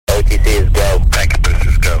ATC is go. Backup boost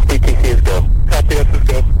is go. ATC is go. LPS is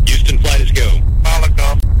go. Houston flight is go. Pilot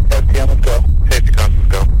go. STM is go. Safety comms is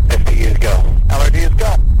go. STE is go. LRD is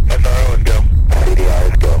go. SRO is go. CDR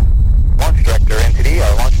is go. Launch director, NTD,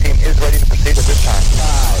 our launch team is ready to proceed at this time.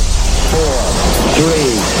 5, 4, 3,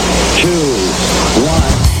 2, 1.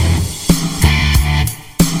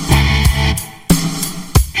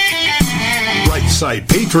 Right Side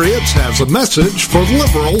Patriots has a message for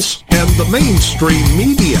liberals and the mainstream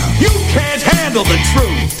media. You can't handle the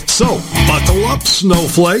truth! So, buckle up,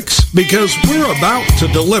 snowflakes, because we're about to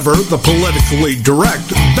deliver the politically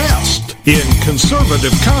direct best in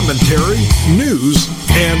conservative commentary, news,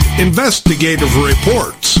 and investigative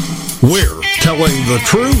reports. We're telling the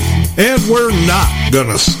truth, and we're not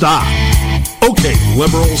gonna stop. Okay,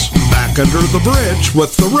 liberals, back under the bridge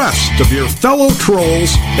with the rest of your fellow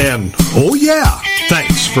trolls, and oh yeah,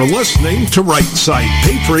 thanks for listening to Right Side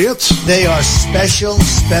Patriots. They are special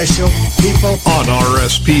people On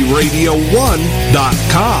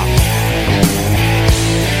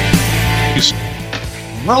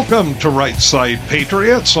RSPRadio1.com. Welcome to Right Side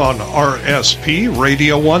Patriots on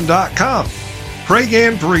RSPRadio1.com. Craig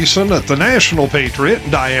Andresen at the National Patriot,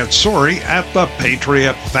 Diane Sori at the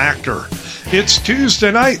Patriot Factor. It's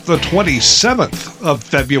Tuesday night, the 27th of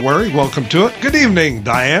February. Welcome to it. Good evening,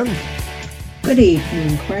 Diane. Good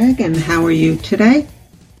evening, Craig, and how are you today?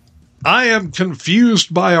 I am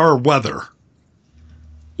confused by our weather.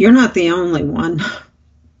 You're not the only one.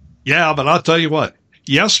 Yeah, but I'll tell you what.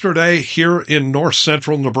 Yesterday, here in north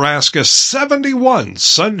central Nebraska, 71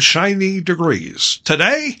 sunshiny degrees.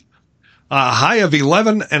 Today, a high of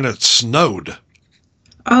 11, and it snowed.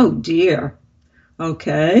 Oh, dear.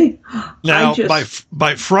 Okay. Now,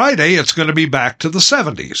 by Friday, it's going to be back to the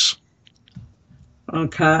 70s.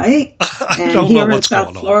 Okay. I don't know what's going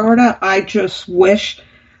on. Here in South Florida, I just wish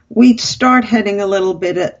we'd start heading a little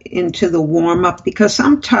bit into the warm-up because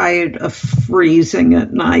I'm tired of freezing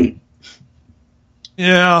at night.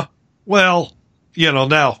 Yeah. Well,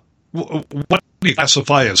 now, what do you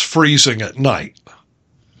classify as freezing at night?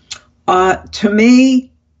 To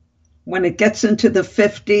me, when it gets into the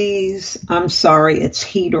 50s, I'm sorry, it's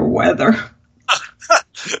heater weather.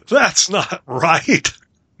 That's not right.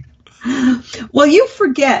 Well, you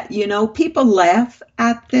forget, people laugh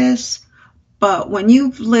at this, but when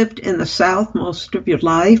you've lived in the South most of your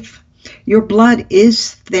life, your blood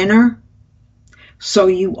is thinner, so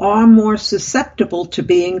you are more susceptible to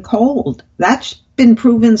being cold. That's been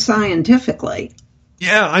proven scientifically.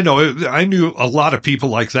 Yeah, I know. I knew a lot of people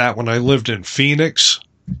like that when I lived in Phoenix,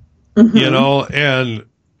 and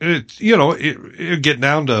it get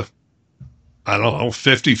down to,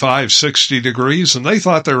 55, 60 degrees, and they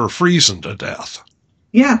thought they were freezing to death.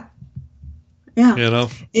 Yeah.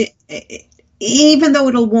 Even though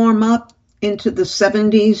it'll warm up into the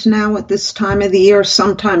 70s now at this time of the year,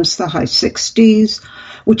 sometimes the high 60s,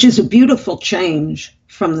 which is a beautiful change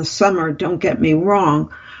from the summer, don't get me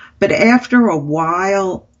wrong. But after a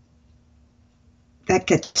while, that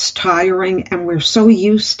gets tiring, and we're so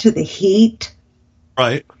used to the heat,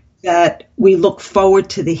 right, that we look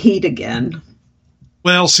forward to the heat again.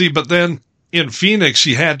 Well, see, but then in Phoenix,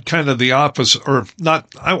 you had kind of the opposite, or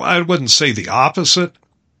not, I wouldn't say the opposite,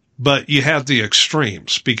 but you had the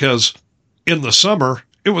extremes, because in the summer,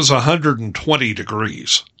 it was 120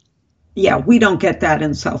 degrees. Yeah, we don't get that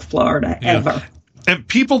in South Florida, ever. And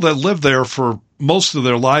people that live there for most of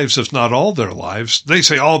their lives, if not all their lives, they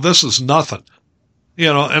say, oh, this is nothing.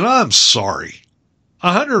 And I'm sorry.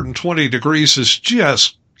 120 degrees is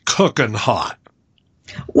just cooking hot.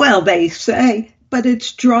 Well, they say, but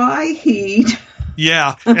it's dry heat.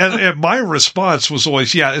 Yeah, and my response was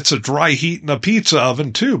always, it's a dry heat in a pizza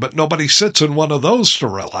oven too, but nobody sits in one of those to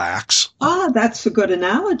relax. That's a good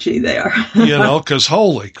analogy there. Because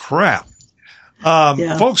holy crap.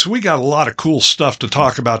 Folks, we got a lot of cool stuff to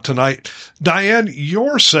talk about tonight. Diane,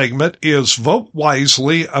 your segment is Vote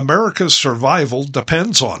Wisely, America's Survival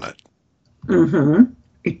Depends on It. Mm-hmm.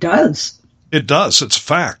 It does. It does. It's a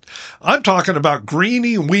fact. I'm talking about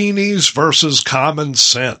Greenie Weenies versus common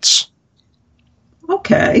sense.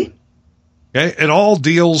 Okay. It all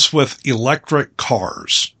deals with electric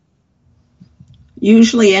cars.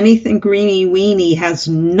 Usually anything Greenie Weenie has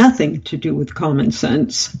nothing to do with common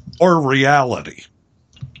sense. Or reality.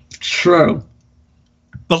 True.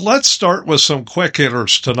 But let's start with some quick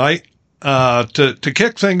hitters tonight. To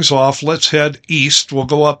kick things off, let's head east. We'll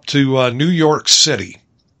go up to New York City.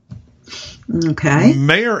 Okay.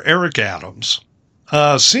 Mayor Eric Adams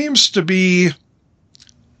seems to be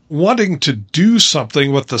wanting to do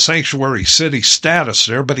something with the sanctuary city status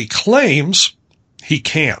there, but he claims he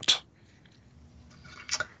can't.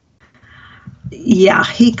 Yeah,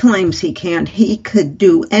 he claims he can't. He could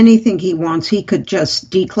do anything he wants. He could just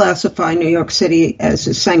declassify New York City as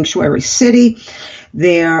a sanctuary city.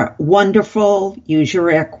 They're wonderful, use your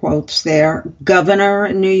air quotes there. Governor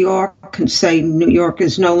in New York can say New York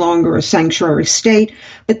is no longer a sanctuary state,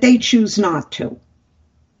 but they choose not to.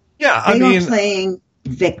 Yeah, They are playing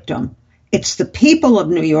victim. It's the people of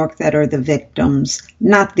New York that are the victims,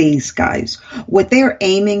 not these guys. What they're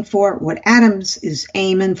aiming for, what Adams is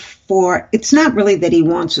aiming for, it's not really that he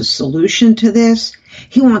wants a solution to this.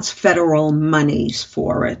 He wants federal monies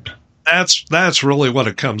for it. That's really what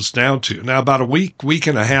it comes down to. Now, about a week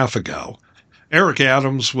and a half ago, Eric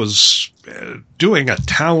Adams was doing a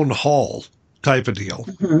town hall type of deal.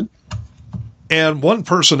 Mm-hmm. And one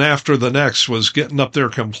person after the next was getting up there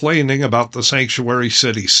complaining about the sanctuary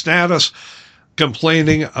city status,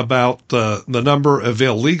 complaining about the number of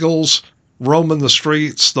illegals roaming the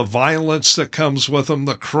streets, the violence that comes with them,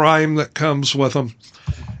 the crime that comes with them.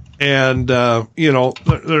 And,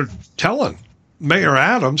 they're telling Mayor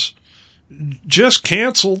Adams, just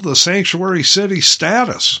cancel the sanctuary city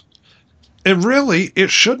status. And really, it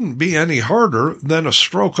shouldn't be any harder than a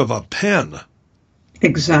stroke of a pen.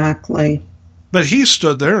 Exactly. But he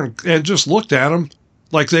stood there and just looked at them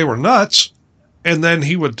like they were nuts. And then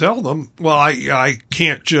he would tell them, well, I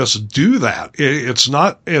can't just do that. It's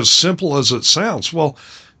not as simple as it sounds. Well,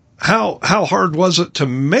 how hard was it to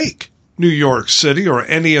make New York City or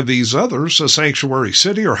any of these others a sanctuary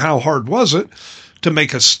city? Or how hard was it to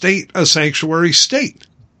make a state a sanctuary state?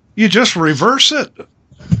 You just reverse it.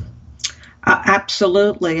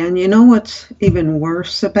 Absolutely. And you know what's even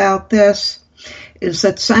worse about this is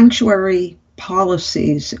that sanctuary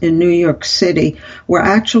policies in New York City were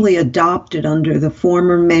actually adopted under the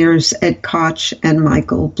former mayors Ed Koch and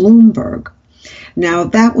Michael Bloomberg. Now,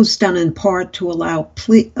 that was done in part to allow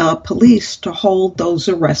police to hold those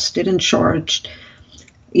arrested and charged,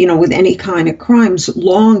 with any kind of crimes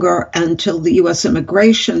longer until the U.S.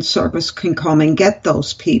 Immigration Service can come and get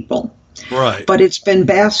those people. Right. But it's been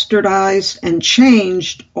bastardized and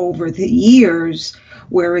changed over the years,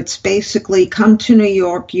 where it's basically come to New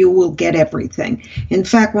York, you will get everything. In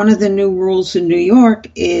fact, one of the new rules in New York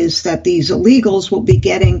is that these illegals will be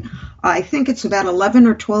getting, I think it's about $1,100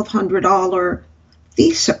 or $1,200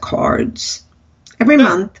 Visa cards every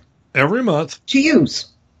month. Every month. To use.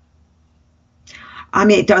 I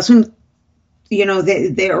mean, it doesn't,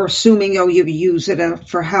 they're assuming, you use it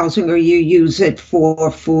for housing or you use it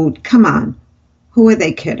for food. Come on. Who are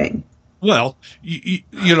they kidding? Well,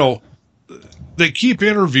 they keep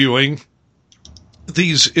interviewing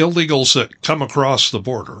these illegals that come across the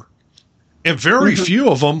border, and very few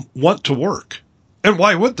of them want to work. And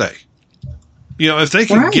why would they? If they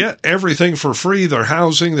can get everything for free, their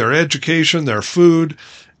housing, their education, their food,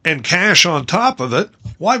 and cash on top of it,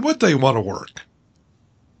 why would they want to work?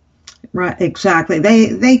 Right, exactly.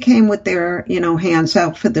 They came with their, hands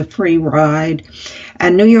out for the free ride.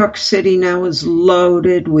 And New York City now is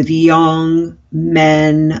loaded with young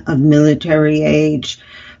men of military age.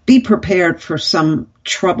 Be prepared for some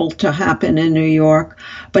trouble to happen in New York.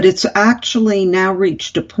 But it's actually now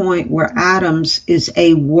reached a point where Adams is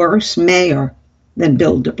a worse mayor than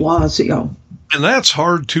Bill de Blasio. And that's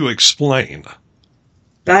hard to explain.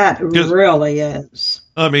 That really is.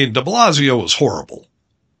 I mean, de Blasio was horrible.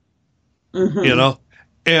 Mm-hmm.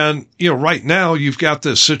 And, right now you've got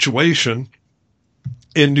this situation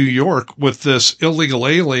in New York with this illegal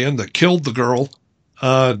alien that killed the girl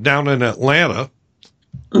down in Atlanta.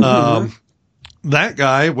 Mm-hmm. That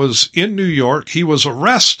guy was in New York. He was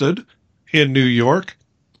arrested in New York.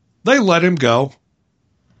 They let him go.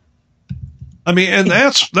 I mean, and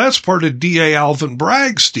that's part of D.A. Alvin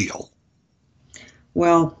Bragg's deal.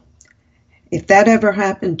 Well, if that ever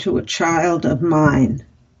happened to a child of mine,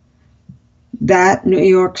 that New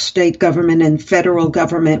York state government and federal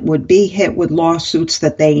government would be hit with lawsuits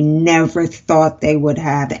that they never thought they would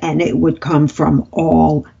have, and it would come from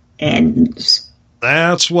all ends.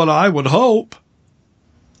 That's what I would hope.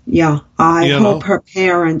 Yeah, I hope her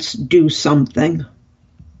parents do something.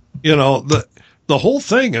 The whole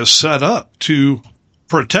thing is set up to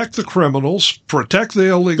protect the criminals, protect the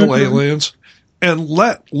illegal aliens, and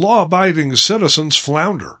let law-abiding citizens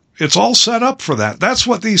flounder. It's all set up for that. That's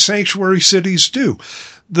what these sanctuary cities do.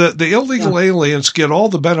 The illegal aliens get all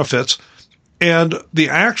the benefits, and the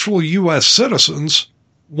actual U.S. citizens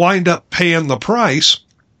wind up paying the price,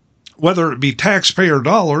 whether it be taxpayer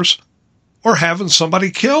dollars or having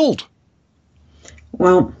somebody killed.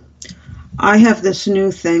 Well, I have this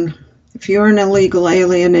new thing. If you're an illegal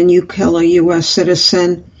alien and you kill a U.S.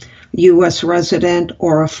 citizen, U.S. resident,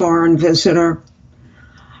 or a foreign visitor,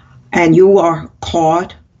 and you are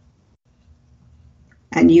caught,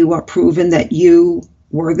 and you are proven that you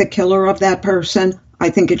were the killer of that person, I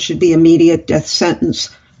think it should be immediate death sentence.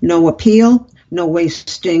 No appeal, no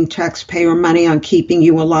wasting taxpayer money on keeping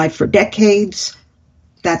you alive for decades.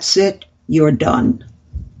 That's it. You're done.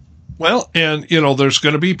 Well, and, there's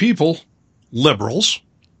going to be people, liberals,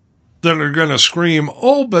 that are going to scream,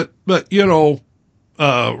 oh, but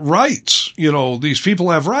rights, these people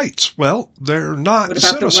have rights. Well, they're not what about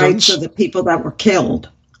citizens. The rights of the people that were killed?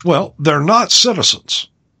 Well, they're not citizens.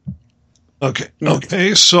 Okay. Yes.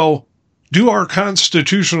 Okay. So do our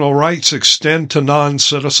constitutional rights extend to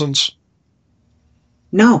non-citizens?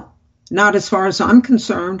 No, not as far as I'm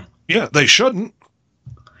concerned. Yeah, they shouldn't.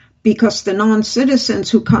 Because the non-citizens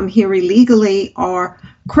who come here illegally are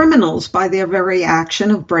criminals by their very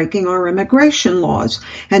action of breaking our immigration laws.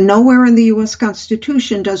 And nowhere in the U.S.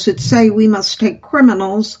 Constitution does it say we must take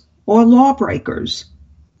criminals or lawbreakers.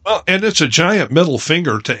 Well, and it's a giant middle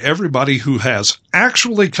finger to everybody who has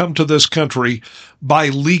actually come to this country by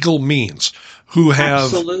legal means, who have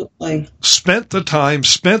Absolutely. spent the time,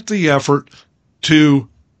 spent the effort to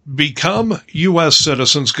become U.S.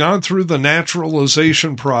 citizens, gone through the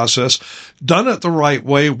naturalization process, done it the right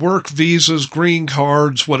way, work visas, green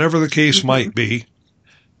cards, whatever the case might be,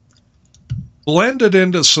 blended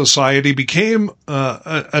into society, became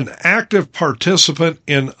an active participant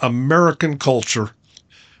in American culture.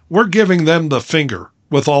 We're giving them the finger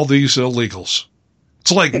with all these illegals.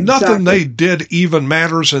 It's like nothing they did even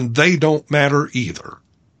matters, and they don't matter either.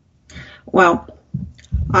 Well,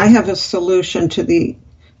 I have a solution to the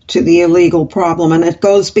illegal problem, and it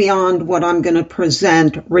goes beyond what I'm going to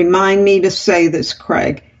present. Remind me to say this,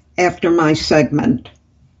 Craig, after my segment.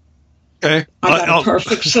 Okay. I got a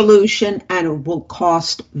perfect solution, and it will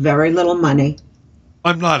cost very little money.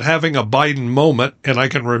 I'm not having a Biden moment, and I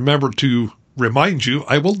can remember to remind you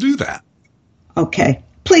I will do that. Okay.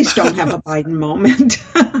 Please don't have a Biden moment.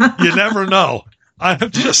 You never know.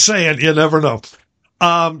 I'm just saying, you never know.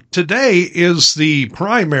 Today is the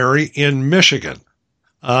primary in Michigan.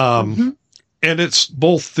 And it's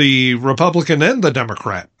both the Republican and the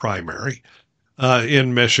Democrat primary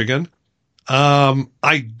in Michigan.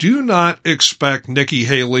 I do not expect Nikki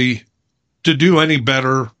Haley to do any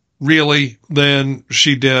better, really, than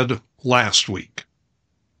she did last week.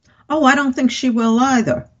 Oh, I don't think she will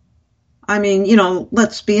either. I mean,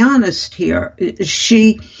 let's be honest here.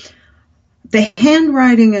 The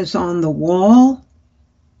handwriting is on the wall.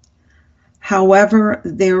 However,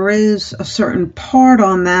 there is a certain part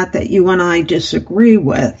on that you and I disagree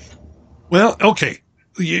with. Well, okay,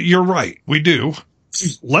 you're right. We do.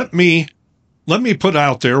 Let me put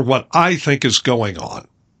out there what I think is going on.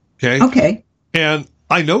 Okay. Okay. And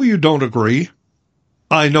I know you don't agree.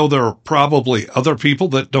 I know there are probably other people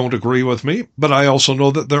that don't agree with me, but I also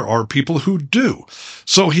know that there are people who do.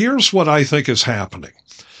 So here's what I think is happening.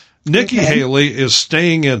 Nikki Haley is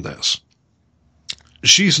staying in this.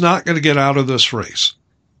 She's not going to get out of this race.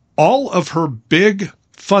 All of her big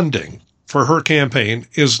funding for her campaign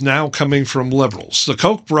is now coming from liberals. The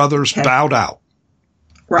Koch brothers bowed out.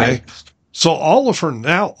 Right. Okay? So all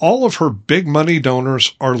of her big money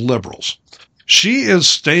donors are liberals. She is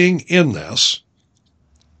staying in this.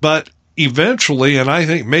 But eventually, and I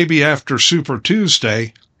think maybe after Super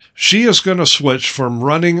Tuesday, she is going to switch from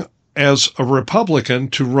running as a Republican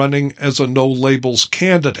to running as a no-labels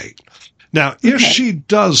candidate. Now, if she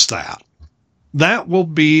does that, that will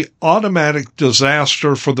be automatic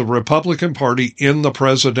disaster for the Republican Party in the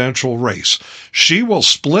presidential race. She will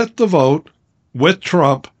split the vote with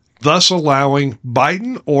Trump, thus allowing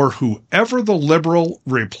Biden or whoever the liberal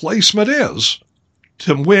replacement is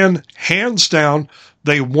to win hands down.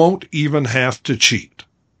 They won't even have to cheat.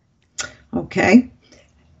 Okay.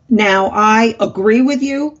 Now, I agree with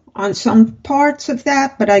you on some parts of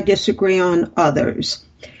that, but I disagree on others.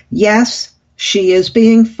 Yes, she is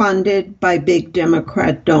being funded by big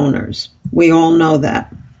Democrat donors. We all know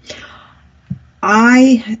that.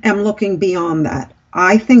 I am looking beyond that.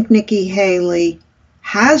 I think Nikki Haley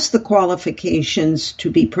has the qualifications to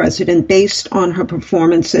be president based on her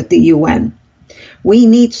performance at the UN. We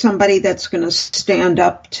need somebody that's going to stand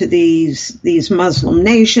up to these Muslim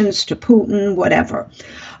nations, to Putin, whatever.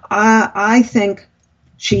 I think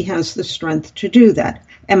she has the strength to do that.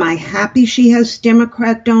 Am I happy she has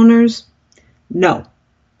Democrat donors? No.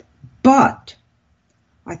 But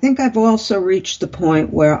I think I've also reached the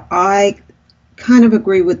point where I kind of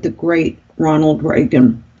agree with the great Ronald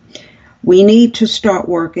Reagan. We need to start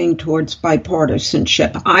working towards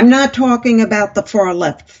bipartisanship. I'm not talking about the far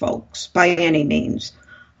left folks by any means.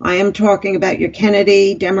 I am talking about your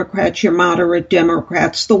Kennedy Democrats, your moderate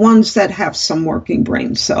Democrats, the ones that have some working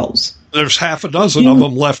brain cells. There's half a dozen of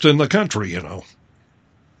them left in the country,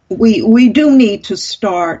 we do need to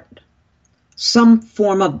start some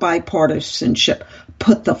form of bipartisanship.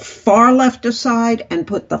 Put the far left aside and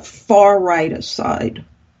put the far right aside.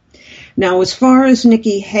 Now, as far as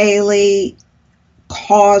Nikki Haley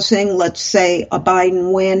causing, let's say, a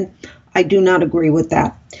Biden win, I do not agree with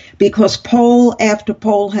that, because poll after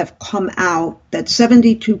poll have come out that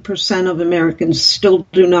 72% of Americans still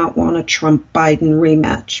do not want a Trump-Biden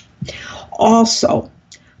rematch. Also,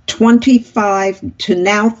 25 to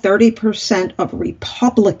now 30% of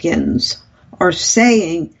Republicans are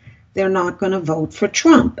saying they're not going to vote for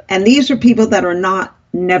Trump. And these are people that are not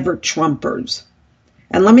never Trumpers.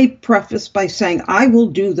 And let me preface by saying I will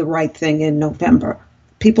do the right thing in November.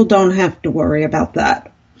 People don't have to worry about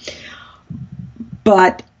that.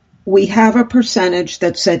 But we have a percentage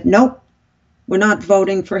that said, nope, we're not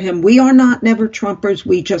voting for him. We are not never Trumpers.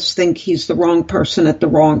 We just think he's the wrong person at the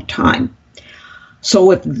wrong time.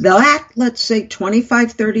 So if that, let's say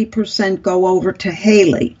 25, 30% go over to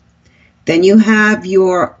Haley, then you have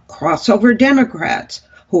your crossover Democrats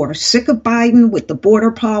who are sick of Biden with the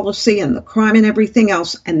border policy and the crime and everything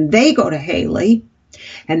else, and they go to Haley.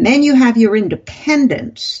 And then you have your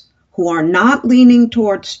independents who are not leaning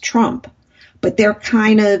towards Trump, but they're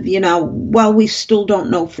kind of, well, we still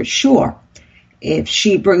don't know for sure. If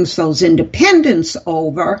she brings those independents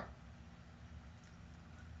over,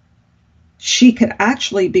 she could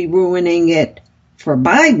actually be ruining it for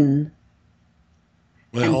Biden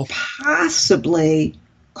and possibly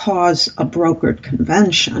cause a brokered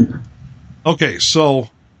convention. Okay, so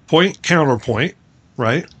point, counterpoint,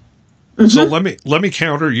 right? Mm-hmm. So let me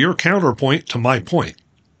counter your counterpoint to my point,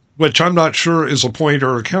 which I'm not sure is a point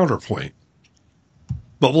or a counterpoint,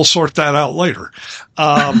 but we'll sort that out later.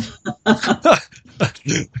 I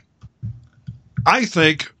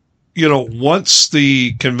think, once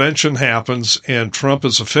the convention happens and Trump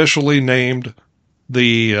is officially named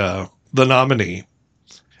the nominee,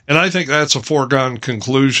 and I think that's a foregone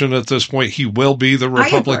conclusion at this point. He will be the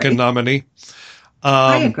Republican nominee.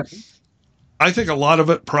 I agree. I think a lot of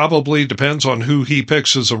it probably depends on who he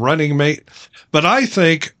picks as a running mate. But I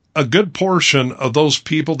think a good portion of those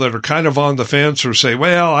people that are kind of on the fence or say,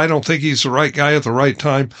 well, I don't think he's the right guy at the right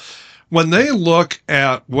time, when they look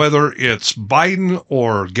at whether it's Biden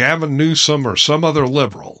or Gavin Newsom or some other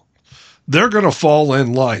liberal, they're going to fall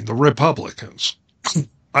in line, the Republicans.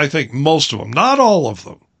 I think most of them, not all of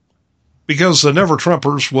them, because the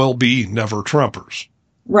never-Trumpers will be never-Trumpers.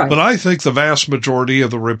 Right. But I think the vast majority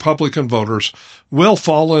of the Republican voters will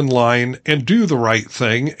fall in line and do the right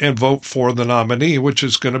thing and vote for the nominee, which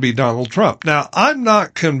is going to be Donald Trump. Now, I'm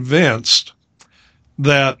not convinced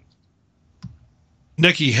that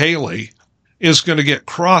Nikki Haley is going to get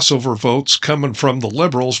crossover votes coming from the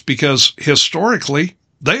liberals, because historically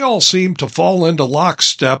they all seem to fall into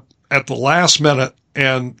lockstep at the last minute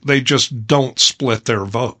and they just don't split their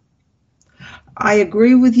vote. I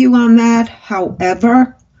agree with you on that.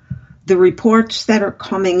 However, the reports that are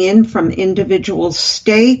coming in from individual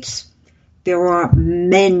states, there are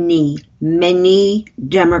many, many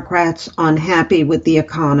Democrats unhappy with the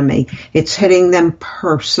economy. It's hitting them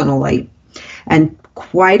personally. And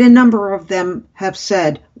quite a number of them have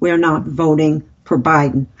said, we're not voting for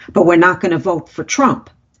Biden, but we're not going to vote for Trump.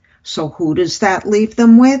 So who does that leave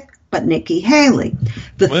them with? But Nikki Haley.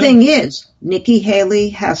 The thing is, Nikki Haley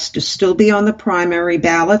has to still be on the primary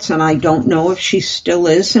ballots, and I don't know if she still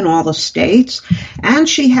is in all the states. And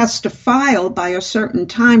she has to file by a certain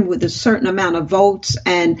time with a certain amount of votes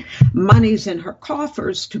and monies in her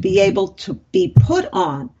coffers to be able to be put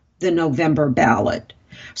on the November ballot.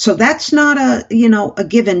 So that's not a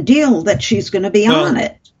given deal that she's going to be on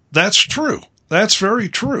it. That's true. That's very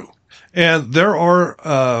true. And there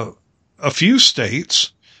are a few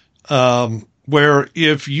states where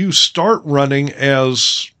if you start running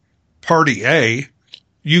as Party A,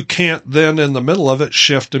 you can't then in the middle of it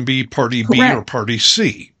shift and be Party B or Party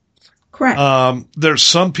C. Correct. There's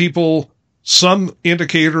some people, some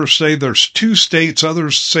indicators say there's 2 states,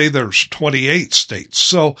 others say there's 28 states.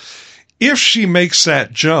 So if she makes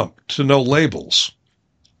that jump to no labels,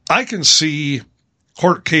 I can see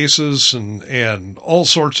court cases and all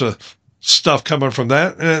sorts of stuff coming from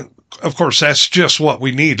that. And of course, that's just what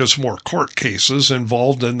we need is more court cases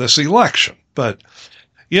involved in this election. But,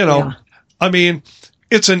 I mean,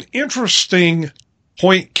 it's an interesting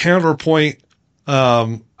point, counterpoint.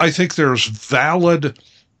 I think there's valid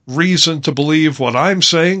reason to believe what I'm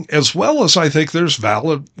saying, as well as I think there's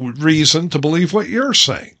valid reason to believe what you're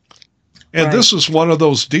saying. And This is one of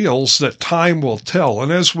those deals that time will tell.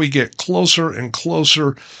 And as we get closer and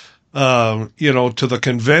closer to the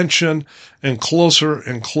convention and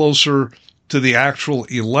closer to the actual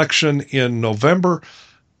election in November,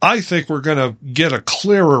 I think we're going to get a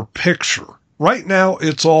clearer picture. Right now,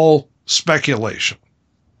 it's all speculation.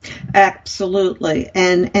 Absolutely.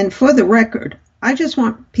 And for the record, I just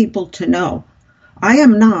want people to know I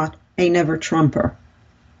am not a never Trumper.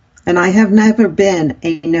 And I have never been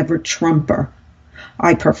a never Trumper.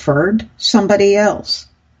 I preferred somebody else.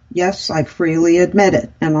 Yes, I freely admit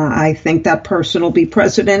it. And I think that person will be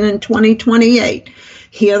president in 2028.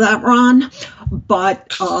 Hear that, Ron?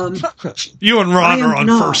 But you and Ron are on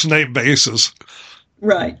first name basis.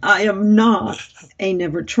 Right. I am not a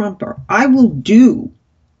never Trumper. I will do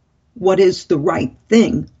what is the right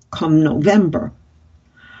thing come November.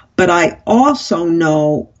 But I also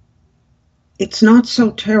know it's not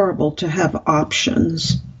so terrible to have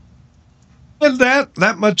options. And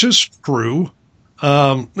that much is true.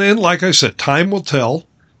 And like I said, time will tell.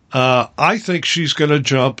 I think she's going to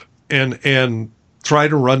jump and try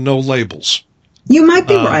to run no labels. You might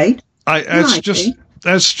be right. That's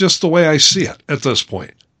just the way I see it at this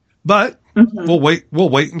point. But we'll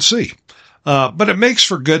wait and see. But it makes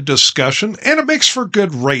for good discussion, and it makes for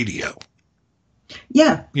good radio.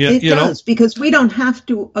 Yeah, it does, because we don't have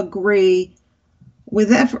to agree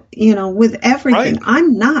with everything. Right.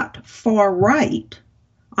 I'm not far right.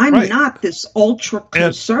 I'm not this ultra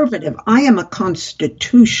conservative. I am a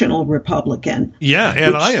constitutional Republican. Yeah,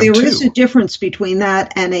 and I am too. There too. is a difference between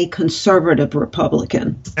that and a conservative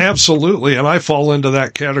Republican. Absolutely, and I fall into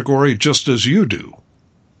that category just as you do.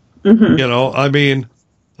 Mm-hmm. I mean,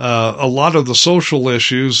 a lot of the social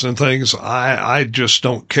issues and things, I just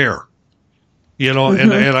don't care. And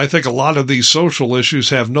I think a lot of these social issues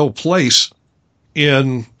have no place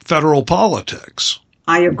in federal politics.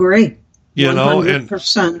 I agree.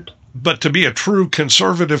 100%. But to be a true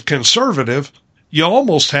conservative, you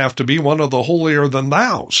almost have to be one of the holier than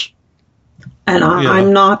thous. And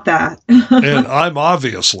I'm not that. And I'm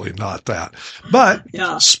obviously not that. But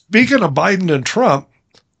speaking of Biden and Trump,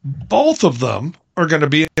 both of them are going to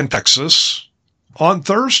be in Texas on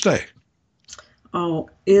Thursday. Oh,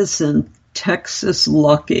 isn't Texas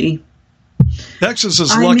lucky? Texas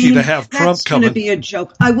is lucky to have Trump that's coming. That's going to be a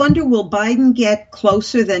joke. I wonder, will Biden get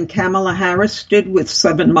closer than Kamala Harris did with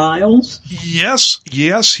 7 miles?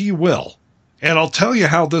 Yes, he will. And I'll tell you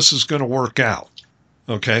how this is going to work out.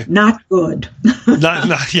 Okay? Not good.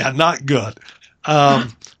 not good.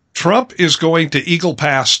 Trump is going to Eagle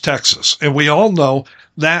Pass, Texas. And we all know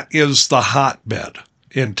that is the hotbed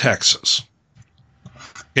in Texas.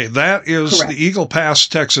 Okay, that is correct. The Eagle Pass,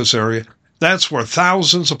 Texas area. That's where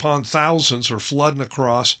thousands upon thousands are flooding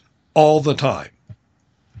across all the time.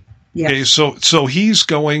 Yes. Okay, so he's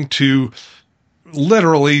going to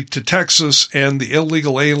literally to Texas and the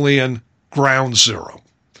illegal alien ground zero.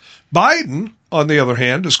 Biden, on the other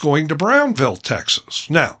hand, is going to Brownville, Texas.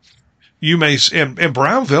 Now, you may, and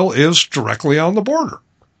Brownville is directly on the border.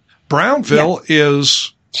 Brownville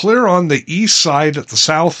is clear on the east side at the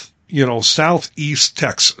southeast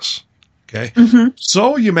Texas. Okay. Mm-hmm.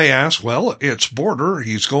 So you may ask, well, it's border.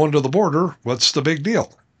 He's going to the border. What's the big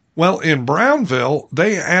deal? Well, in Brownville,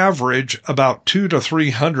 they average about 200 to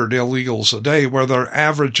 300 illegals a day, where they're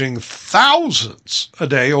averaging thousands a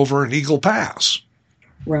day over in Eagle Pass.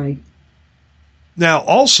 Right. Now,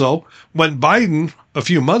 also, when Biden, a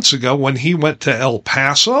few months ago, when he went to El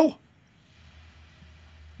Paso,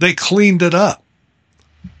 they cleaned it up.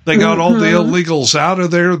 They got all the illegals out of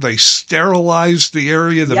there. They sterilized the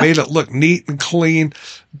area. They made it look neat and clean.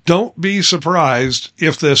 Don't be surprised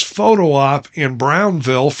if this photo op in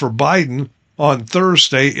Brownville for Biden on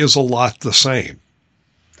Thursday is a lot the same.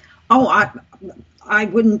 Oh, I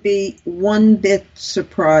wouldn't be one bit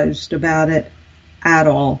surprised about it at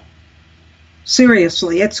all.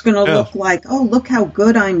 Seriously, it's going to look like, oh, look how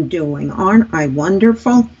good I'm doing. Aren't I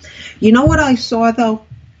wonderful? You know what I saw, though?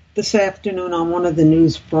 This afternoon on one of the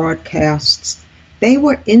news broadcasts, they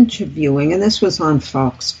were interviewing, and this was on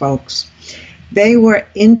Fox, folks, they were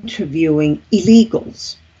interviewing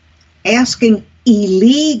illegals, asking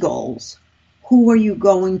illegals, who are you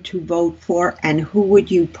going to vote for and who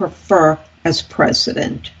would you prefer as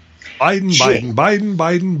president? Biden.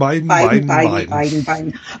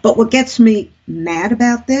 But what gets me mad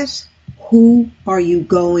about this, who are you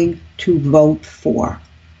going to vote for?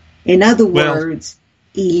 In other words,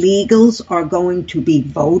 illegals are going to be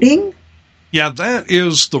voting? Yeah, that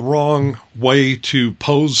is the wrong way to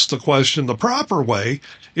pose the question. The proper way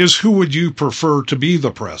is, who would you prefer to be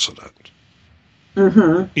the president?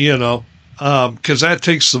 Mm-hmm. Because that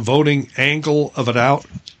takes the voting angle of it out.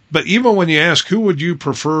 But even when you ask who would you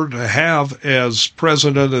prefer to have as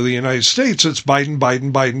president of the United States, it's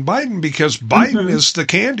Biden, because Biden is the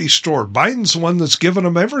candy store. Biden's the one that's giving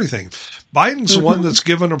them everything. Biden's the one that's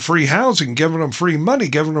giving them free housing, giving them free money,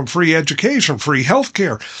 giving them free education, free health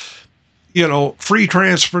care, free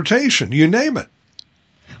transportation, you name it.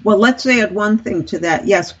 Well, let's add one thing to that.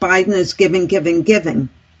 Yes, Biden is giving.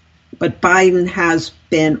 But Biden has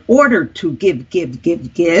been ordered to give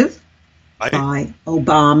by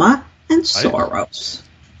Obama and Soros.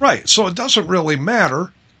 Right. So it doesn't really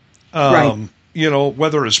matter, whether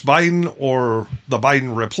it's Biden or the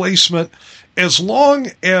Biden replacement. As long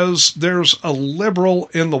as there's a liberal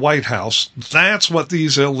in the White House, that's what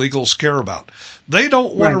these illegals care about. They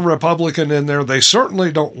don't want a Republican in there. They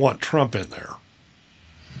certainly don't want Trump in there.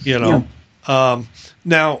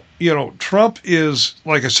 Now, Trump is,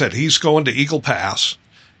 like I said, he's going to Eagle Pass,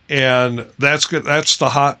 and that's good. That's the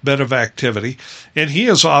hotbed of activity. And he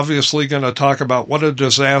is obviously going to talk about what a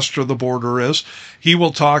disaster the border is. He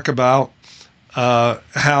will talk about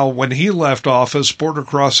how when he left office, border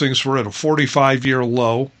crossings were at a 45-year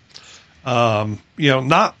low.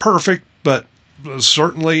 Not perfect, but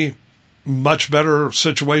certainly much better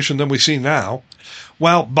situation than we see now.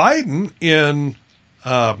 While Biden in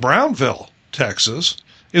Brownville, Texas,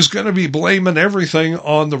 is going to be blaming everything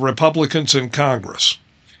on the Republicans in Congress.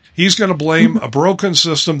 He's going to blame a broken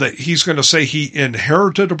system that he's going to say he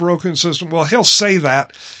inherited a broken system. Well, he'll say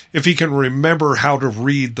that if he can remember how to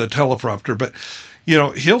read the teleprompter. But,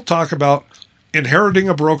 he'll talk about inheriting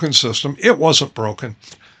a broken system. It wasn't broken.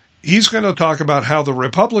 He's going to talk about how the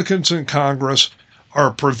Republicans in Congress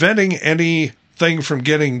are preventing anything from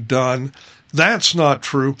getting done. That's not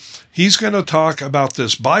true. He's going to talk about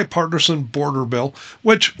this bipartisan border bill,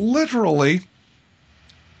 which literally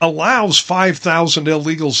allows 5,000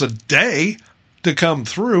 illegals a day to come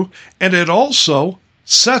through, and it also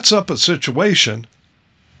sets up a situation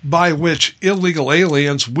by which illegal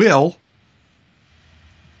aliens will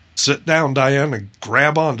sit down, Diane, and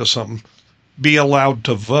grab onto something, be allowed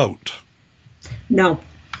to vote. No.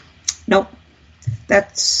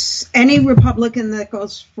 That's any Republican that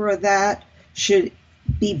goes for that should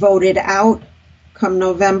be voted out come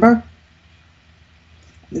November.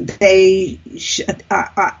 I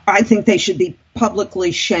think they should be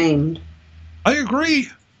publicly shamed. I agree.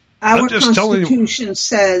 Our Constitution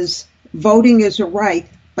says voting is a right,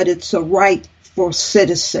 but it's a right for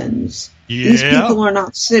citizens. Yeah. These people are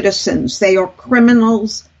not citizens. They are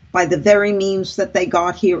criminals by the very means that they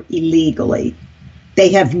got here illegally.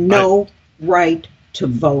 They have no right to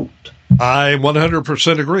vote. I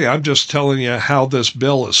 100% agree. I'm just telling you how this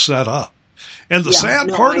bill is set up. And the sad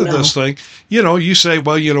part of this thing, you say,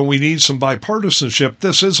 well, we need some bipartisanship.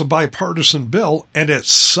 This is a bipartisan bill, and it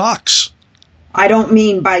sucks. I don't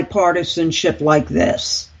mean bipartisanship like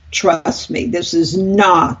this. Trust me, this is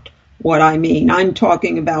not what I mean. I'm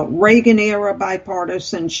talking about Reagan-era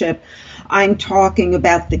bipartisanship. I'm talking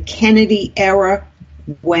about the Kennedy era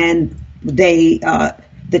when the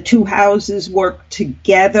two houses worked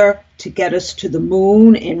together to get us to the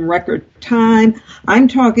moon in record time. I'm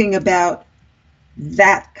talking about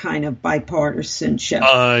that kind of bipartisanship.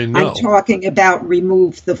 I know. I'm talking about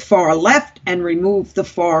remove the far left and remove the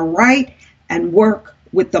far right and work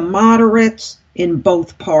with the moderates in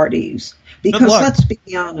both parties. Because let's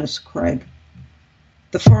be honest, Craig,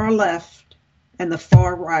 the far left and the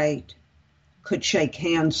far right could shake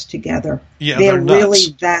hands together. Yeah, they're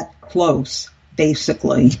really that close,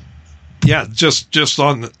 basically. Yeah, just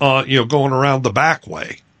on going around the back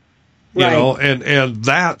way. And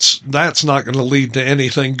that's not going to lead to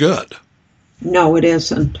anything good. No, it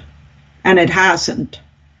isn't. And it hasn't.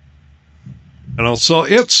 So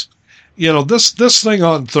it's, this thing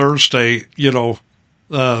on Thursday,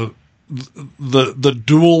 the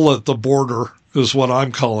duel at the border is what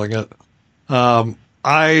I'm calling it. I'll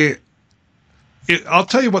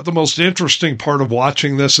tell you what the most interesting part of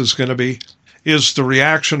watching this is going to be, is the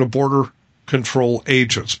reaction of border control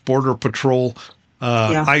agents, border patrol,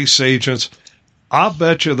 ICE agents. I'll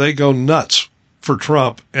bet you they go nuts for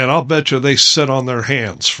Trump, and I'll bet you they sit on their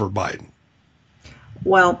hands for Biden.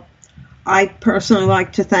 Well, I personally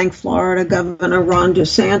like to thank Florida Governor Ron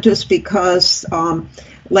DeSantis because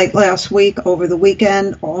late last week, over the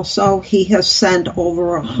weekend, also, he has sent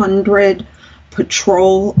over 100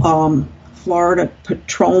 Florida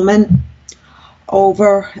patrolmen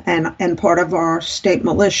over and part of our state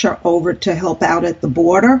militia over to help out at the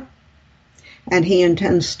border. And he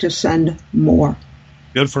intends to send more.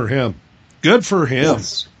 Good for him. Good for him.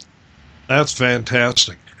 Yes. That's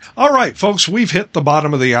fantastic. All right, folks, we've hit the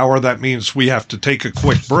bottom of the hour. That means we have to take a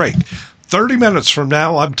quick break. 30 minutes from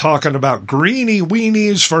now, I'm talking about Greenie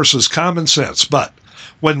Weenies versus common sense. But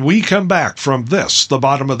when we come back from this, the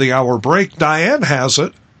bottom of the hour break, Diane has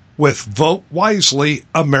it with Vote Wisely,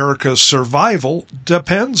 America's survival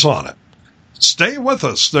depends on it. Stay with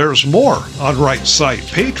us. There's more on Right Side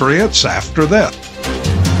Patriots after that.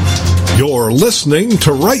 You're listening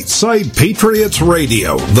to Right Side Patriots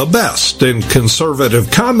Radio, the best in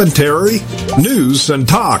conservative commentary, news, and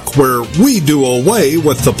talk, where we do away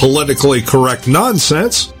with the politically correct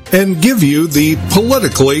nonsense and give you the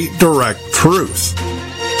politically direct truth.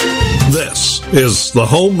 This is the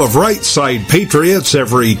home of Right Side Patriots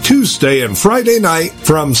every Tuesday and Friday night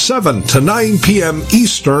from 7 to 9 p.m.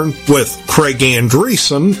 Eastern with Craig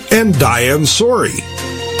Andresen and Diane Sori.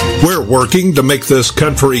 We're working to make this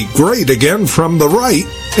country great again from the right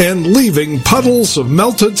and leaving puddles of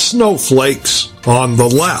melted snowflakes on the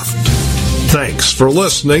left. Thanks for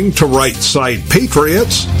listening to Right Side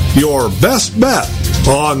Patriots, your best bet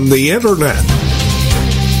on the Internet.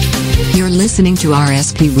 You're listening to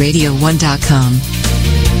RSPRadio1.com.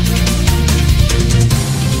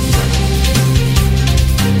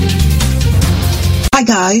 Hi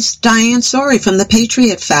guys, Diane Sori from The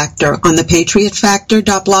Patriot Factor on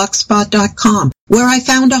thepatriotfactor.blogspot.com, where I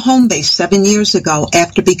found a home base 7 years ago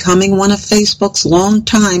after becoming one of Facebook's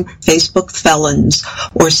longtime Facebook felons,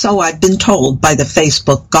 or so I've been told by the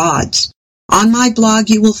Facebook gods. On my blog,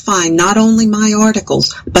 you will find not only my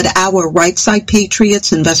articles, but our Right Side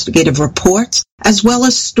Patriots investigative reports, as well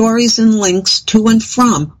as stories and links to and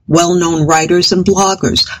from well-known writers and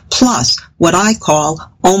bloggers, plus what I call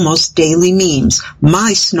almost daily memes,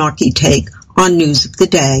 my snarky take on news of the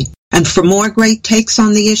day. And for more great takes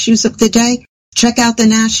on the issues of the day, check out The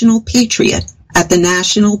National Patriot at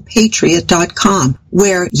thenationalpatriot.com,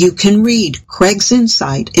 where you can read Craig's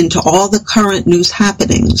insight into all the current news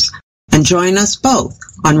happenings. And join us both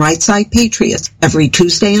on Right Side Patriots every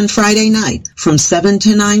Tuesday and Friday night from 7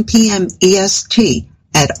 to 9 p.m. EST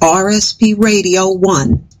at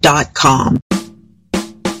rSPRadio1.com.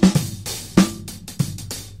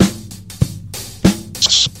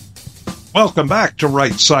 Welcome back to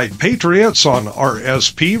Right Side Patriots on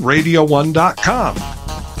rSPRadio1.com.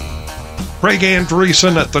 Craig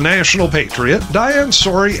Andresen at The National Patriot, Diane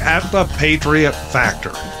Sori at The Patriot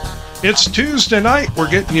Factor. It's Tuesday night. We're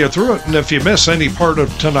getting you through it. And if you miss any part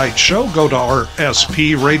of tonight's show, go to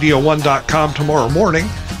rSPRadio1.com tomorrow morning.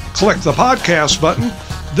 Click the podcast button.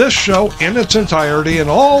 This show in its entirety and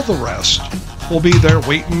all the rest will be there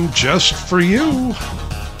waiting just for you.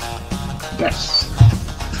 Yes.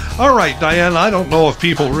 All right, Diane, I don't know if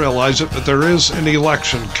people realize it, but there is an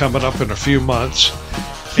election coming up in a few months.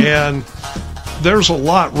 And there's a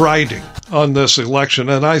lot riding on this election,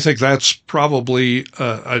 and I think that's probably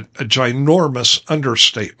a ginormous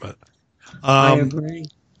understatement. I agree.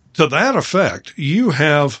 To that effect, you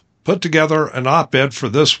have put together an op-ed for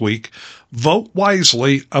this week, Vote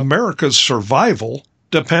Wisely, America's survival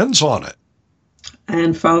depends on it.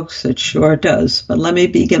 And folks, it sure does. But let me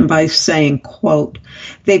begin by saying, quote,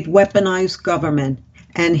 they've weaponized government.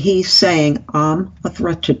 And he's saying, I'm a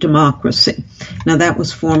threat to democracy. Now, that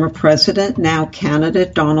was former President, now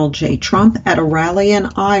candidate Donald J. Trump at a rally in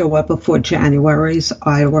Iowa before January's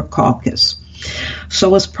Iowa caucus.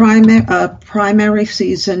 So as primary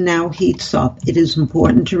season now heats up, it is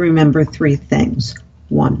important to remember three things.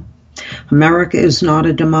 One, America is not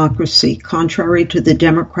a democracy, contrary to the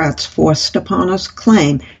Democrats' forced upon us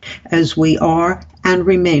claim, as we are and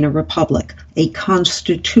remain a republic, a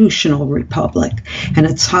constitutional republic. And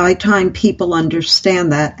it's high time people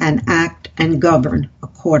understand that and act and govern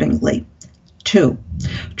accordingly. Two,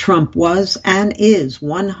 Trump was and is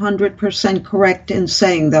 100% correct in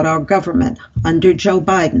saying that our government, under Joe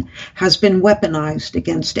Biden, has been weaponized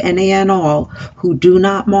against any and all who do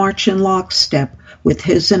not march in lockstep with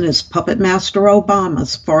his and his puppet master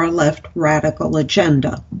Obama's far-left radical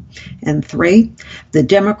agenda. And three, the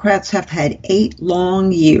Democrats have had 8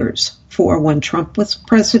 long years, 4 when Trump was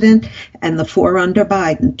president and the 4 under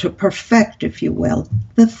Biden, to perfect, if you will,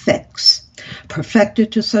 the fix.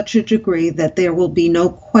 Perfected to such a degree that there will be no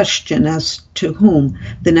question as to whom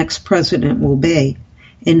the next president will be.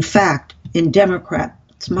 In fact, in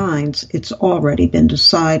Democrats' minds, it's already been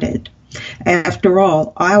decided. After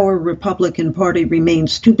all, our Republican Party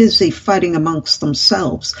remains too busy fighting amongst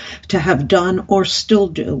themselves to have done or still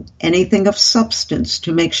do anything of substance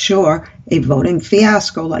to make sure a voting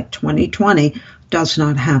fiasco like 2020 does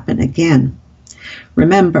not happen again.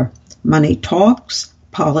 Remember, money talks,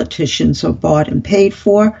 Politicians are bought and paid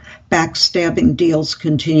for. Backstabbing deals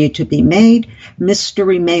continue to be made.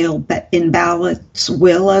 Mystery mail in ballots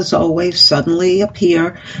will, as always, suddenly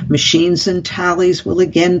appear. Machines and tallies will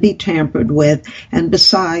again be tampered with. And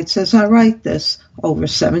besides, as I write this, over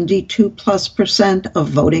 72+% of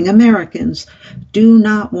voting Americans do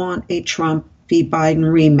not want a Trump v. Biden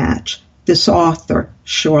rematch, this author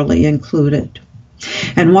surely included.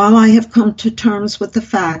 And while I have come to terms with the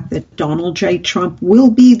fact that Donald J. Trump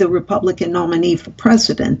will be the Republican nominee for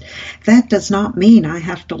president, that does not mean I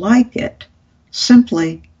have to like it.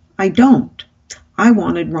 Simply, I don't. I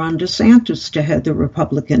wanted Ron DeSantis to head the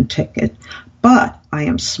Republican ticket, but I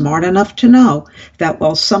am smart enough to know that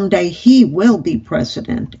while someday he will be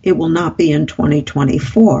president, it will not be in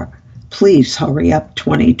 2024. Please hurry up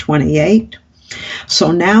 2028.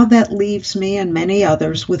 So now that leaves me and many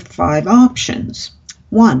others with 5 options.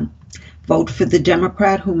 1, vote for the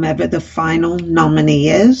Democrat, whomever the final nominee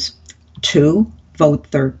is. 2, vote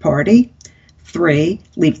third party. 3,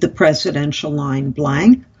 leave the presidential line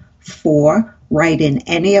blank. 4, write in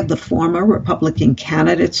any of the former Republican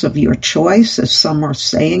candidates of your choice, as some are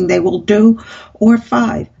saying they will do. Or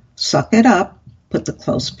 5, suck it up, put the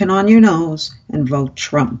clothespin on your nose, and vote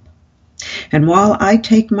Trump. And while I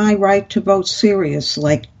take my right to vote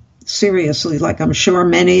seriously, like I'm sure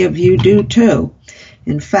many of you do too,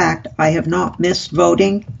 in fact, I have not missed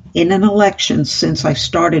voting in an election since I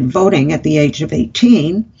started voting at the age of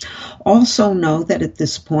 18, also know that at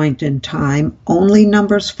this point in time, only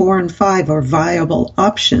numbers 4 and 5 are viable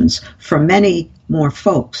options for many more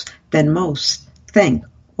folks than most think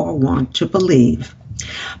or want to believe.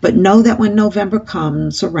 But know that when November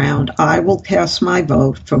comes around, I will cast my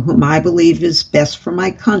vote for whom I believe is best for my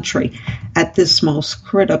country at this most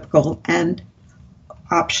critical and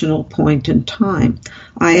optional point in time.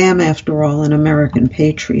 I am, after all, an American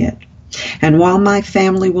patriot. And while my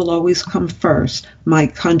family will always come first, my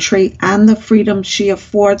country and the freedom she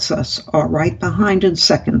affords us are right behind in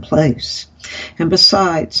second place. And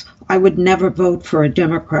besides, I would never vote for a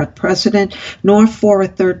Democrat president, nor for a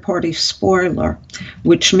third-party spoiler,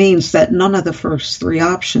 which means that none of the first 3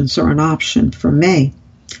 options are an option for me.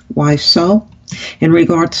 Why so? In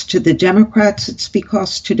regards to the Democrats, it's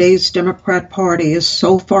because today's Democrat Party is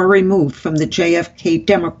so far removed from the JFK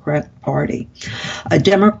Democrat Party, a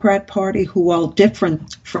Democrat Party who, while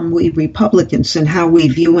different from we Republicans in how we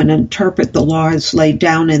view and interpret the laws laid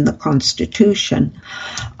down in the Constitution,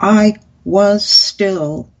 was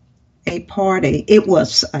still a party. It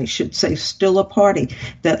was, I should say, still a party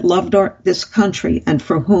that loved this country and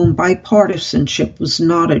for whom bipartisanship was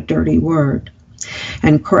not a dirty word.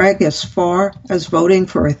 And Craig, as far as voting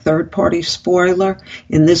for a third-party spoiler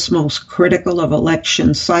in this most critical of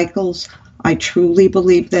election cycles, I truly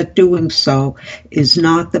believe that doing so is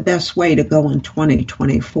not the best way to go in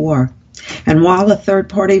 2024. And while a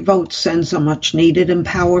third-party vote sends a much-needed and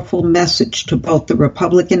powerful message to both the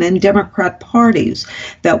Republican and Democrat parties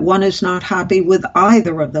that one is not happy with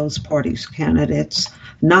either of those parties' candidates,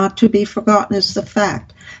 not to be forgotten is the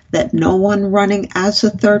fact that no one running as a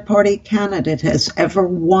third-party candidate has ever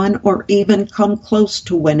won or even come close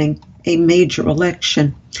to winning a major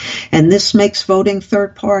election. And this makes voting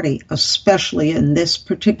third party, especially in this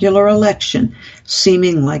particular election,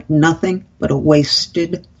 seeming like nothing but a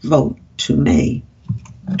wasted vote to me.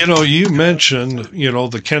 You know, you mentioned,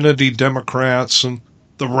 the Kennedy Democrats and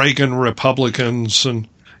the Reagan Republicans and,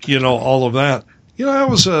 all of that.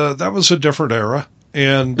 That was a different era.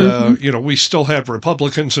 And, we still have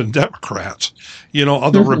Republicans and Democrats.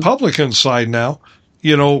 On the Republican side now,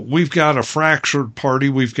 we've got a fractured party.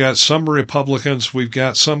 We've got some Republicans. We've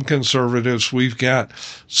got some conservatives. We've got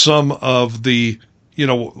some of the,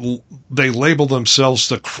 they label themselves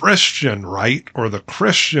the Christian right or the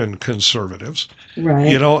Christian conservatives,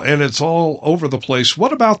 right? And it's all over the place.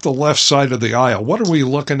 What about the left side of the aisle? What are we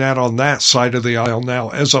looking at on that side of the aisle now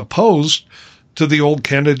as opposed to the old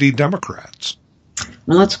Kennedy Democrats?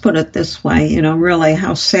 Well, let's put it this way, really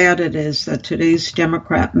how sad it is that today's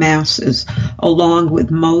Democrat masses, along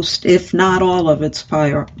with most, if not all of its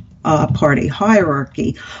party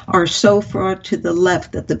hierarchy, are so far to the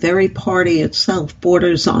left that the very party itself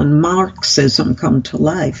borders on Marxism come to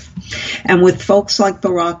life. And with folks like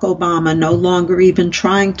Barack Obama no longer even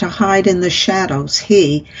trying to hide in the shadows,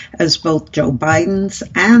 he, as both Joe Biden's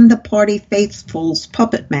and the party faithful's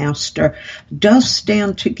puppet master, does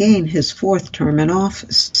stand to gain his 4th term in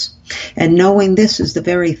office. And knowing this is the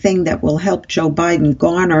very thing that will help Joe Biden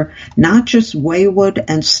garner not just wayward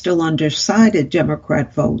and still undecided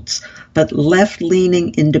Democrat votes, but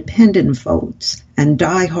left-leaning independent votes and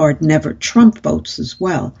diehard never Trump votes as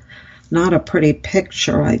well. Not a pretty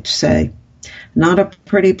picture, I'd say. Not a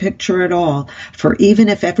pretty picture at all, for even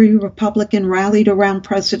if every Republican rallied around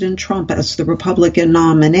President Trump as the Republican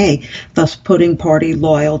nominee, thus putting party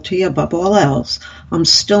loyalty above all else, I'm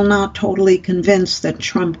still not totally convinced that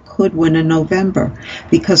Trump could win in November,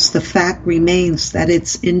 because the fact remains that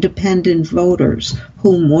it's independent voters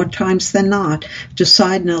who, more times than not,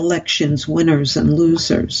 decide in elections winners and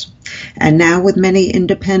losers. And now with many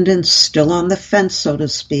independents still on the fence, so to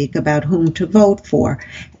speak, about whom to vote for,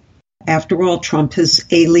 after all, Trump has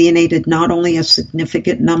alienated not only a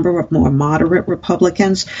significant number of more moderate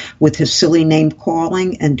Republicans with his silly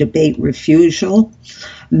name-calling and debate refusal,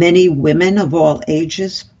 many women of all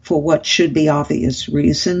ages for what should be obvious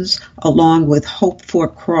reasons, along with hope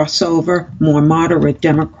for crossover, more moderate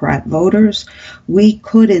Democrat voters, we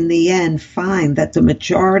could in the end find that the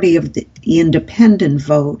majority of the independent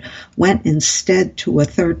vote went instead to a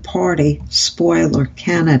third-party spoiler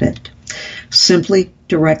candidate. Simply,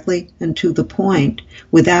 directly, and to the point,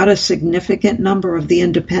 without a significant number of the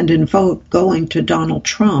independent vote going to Donald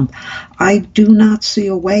Trump, I do not see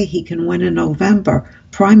a way he can win in November.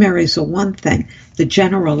 Primaries are one thing. The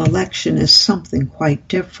general election is something quite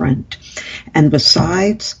different. And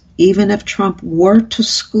besides, even if Trump were to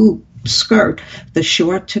skirt the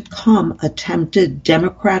sure-to-come attempted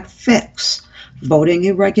Democrat fix, voting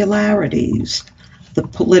irregularities, the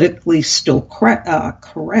politically still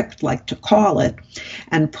correct like to call it,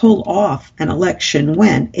 and pull off an election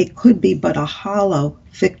win, it could be but a hollow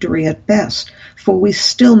victory at best, for we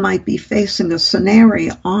still might be facing a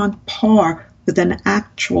scenario on par with an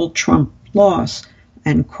actual Trump loss.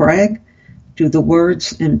 And Craig, do the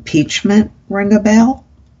words impeachment ring a bell?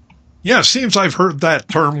 Yeah, it seems I've heard that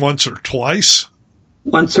term once or twice.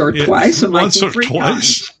 Once or twice? Once or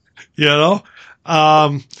twice, you know?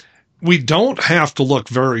 We don't have to look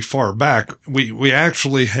very far back. We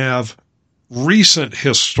actually have recent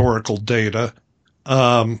historical data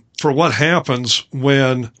for what happens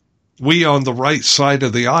when we on the right side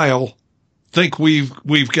of the aisle think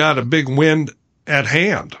we've got a big win at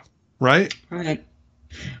hand, right? Right.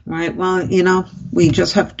 Well, you know, we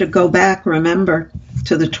just have to go back, remember,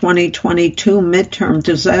 to the 2022 midterm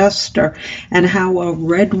disaster and how a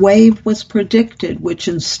red wave was predicted, which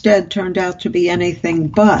instead turned out to be anything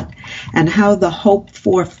but, and how the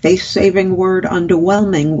hoped-for face-saving word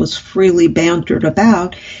underwhelming was freely bantered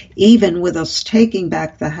about, even with us taking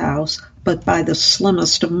back the House, but by the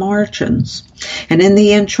slimmest of margins. And in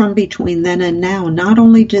the interim between then and now, not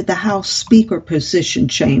only did the House Speaker position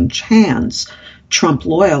change hands, Trump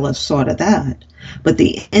loyalists saw to that, but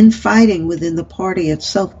the infighting within the party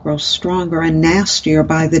itself grows stronger and nastier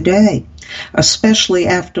by the day, especially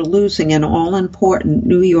after losing an all-important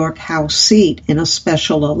New York House seat in a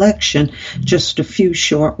special election just a few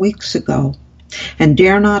short weeks ago. And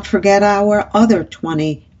dare not forget our other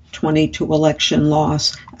 2022 election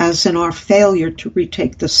loss, as in our failure to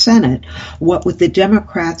retake the Senate, what with the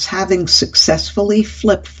Democrats having successfully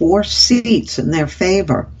flipped 4 seats in their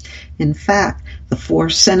favor. In fact, the 4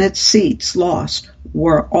 Senate seats lost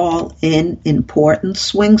were all in important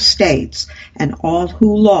swing states, and all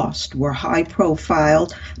who lost were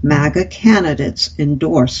high-profile MAGA candidates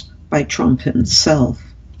endorsed by Trump himself.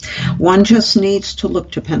 One just needs to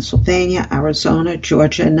look to Pennsylvania, Arizona,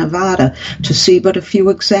 Georgia, and Nevada to see but a few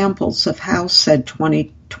examples of how said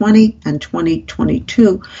 2020 and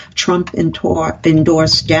 2022 Trump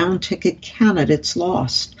endorsed down-ticket candidates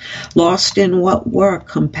lost in what were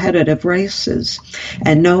competitive races.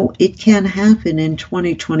 And no, it can happen in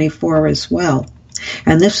 2024 as well.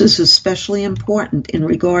 And this is especially important in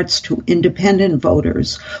regards to independent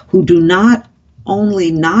voters who do not only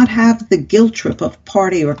not have the guilt trip of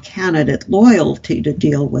party or candidate loyalty to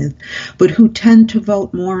deal with, but who tend to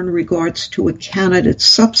vote more in regards to a candidate's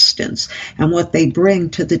substance and what they bring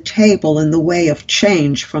to the table in the way of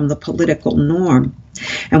change from the political norm.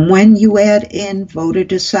 And when you add in voter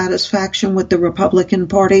dissatisfaction with the Republican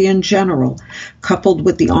Party in general, coupled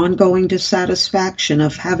with the ongoing dissatisfaction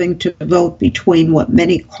of having to vote between what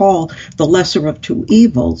many call the lesser of two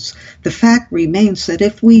evils, the fact remains that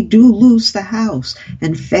if we do lose the House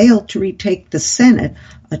and fail to retake the Senate,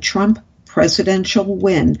 a Trump presidential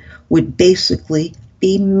win would basically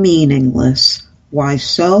be meaningless. Why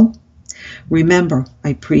so? Remember,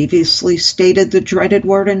 I previously stated the dreaded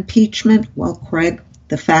word impeachment. Well, Craig,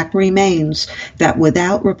 the fact remains that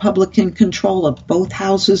without Republican control of both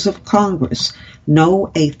houses of Congress,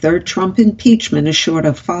 No, a third Trump impeachment is sure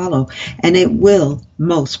to follow, and it will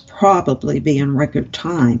most probably be in record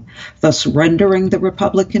time, thus rendering the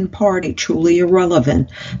Republican Party truly irrelevant,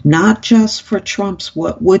 not just for Trump's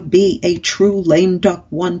what would be a true lame duck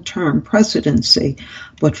one-term presidency,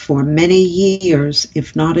 but for many years,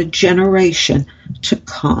 if not a generation, to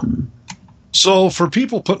come. So for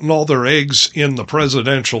people putting all their eggs in the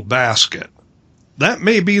presidential basket, that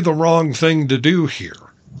may be the wrong thing to do here.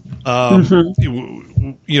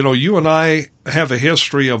 You and I have a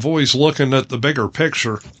history of always looking at the bigger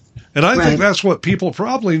picture, and I think that's what people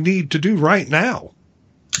probably need to do right now.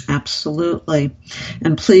 Absolutely.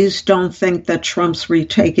 And please don't think that Trump's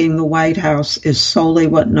retaking the White House is solely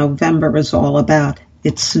what November is all about.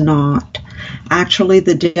 It's not. Actually,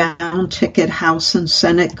 the down-ticket House and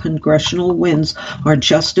Senate congressional wins are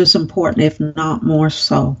just as important, if not more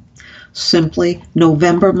so. Simply,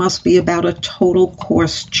 November must be about a total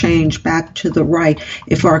course change back to the right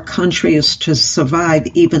if our country is to survive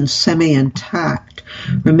even semi-intact.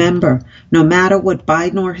 Remember, no matter what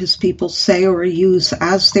Biden or his people say or use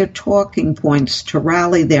as their talking points to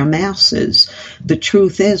rally their masses, the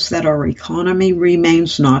truth is that our economy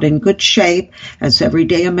remains not in good shape as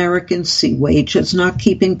everyday Americans see wages not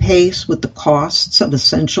keeping pace with the costs of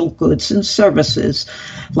essential goods and services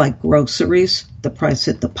like groceries, the price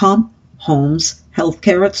at the pump, homes,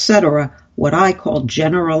 healthcare, etc., what I call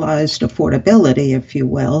generalized affordability, if you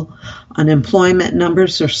will. Unemployment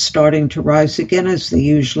numbers are starting to rise again, as they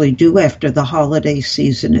usually do after the holiday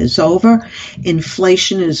season is over.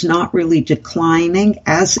 Inflation is not really declining,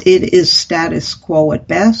 as it is status quo at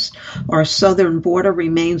best. Our southern border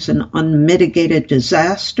remains an unmitigated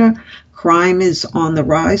disaster. Crime is on the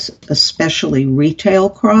rise, especially retail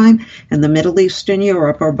crime, and the Middle East and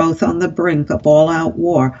Europe are both on the brink of all-out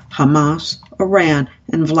war. Hamas, Iran,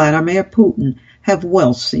 and Vladimir Putin have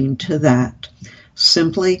well seen to that.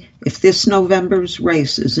 Simply, if this November's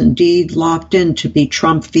race is indeed locked in to be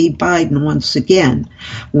Trump v. Biden once again,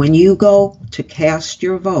 when you go to cast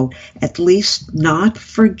your vote, at least not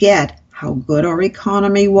forget how good our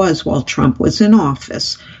economy was while Trump was in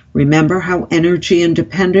office. Remember how energy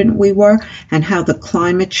independent we were and how the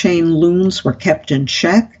climate change loons were kept in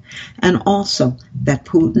check? And also that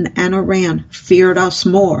Putin and Iran feared us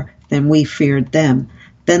more than we feared them.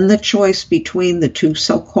 Then the choice between the two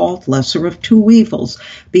so-called lesser of two evils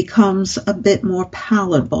becomes a bit more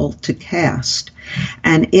palatable to cast.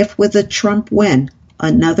 And if with a Trump win,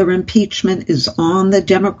 another impeachment is on the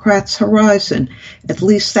Democrats' horizon, at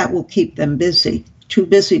least that will keep them busy. Too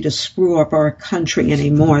busy to screw up our country any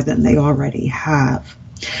more than they already have.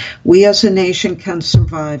 We as a nation can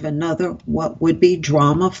survive another what would be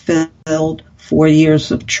drama-filled 4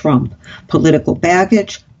 years of Trump, political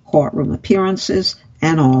baggage, courtroom appearances,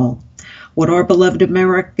 and all. What our beloved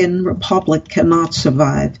American Republic cannot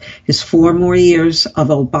survive is 4 more years of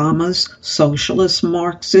Obama's socialist,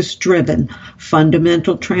 Marxist-driven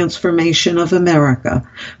fundamental transformation of America,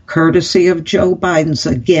 courtesy of Joe Biden's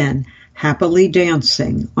again happily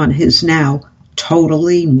dancing on his now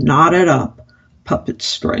totally knotted up puppet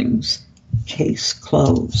strings. Case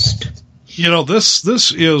closed. You know, this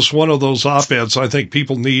is one of those op-eds I think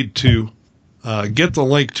people need to get the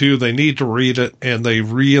link to. They need to read it, and they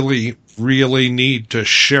really need to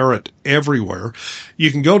share it everywhere.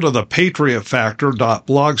 You can go to the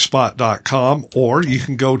patriotfactor.blogspot.com, or you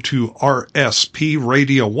can go to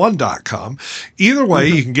rspradio1.com. Either way,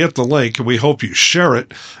 you can get the link, and we hope you share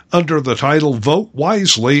it under the title, Vote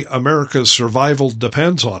Wisely, America's Survival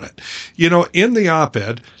Depends on It. You know, in the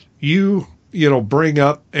op-ed, you bring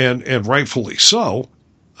up, and rightfully so,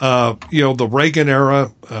 the Reagan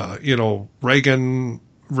era, Reagan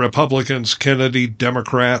Republicans, Kennedy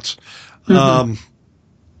Democrats. One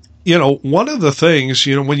of the things,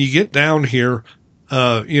 when you get down here,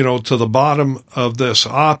 to the bottom of this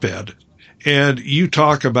op-ed, and you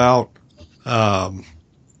talk about, the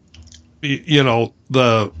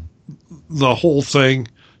whole thing,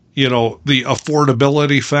 the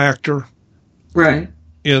affordability factor. Right.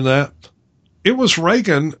 In that. It was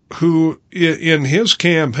Reagan who, in his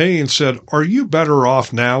campaign, said, are you better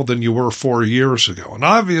off now than you were 4 years ago? And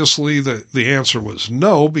obviously the answer was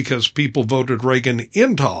no, because people voted Reagan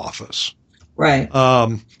into office. Right.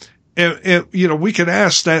 And we can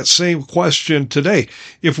ask that same question today.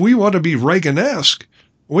 If we want to be Reagan-esque,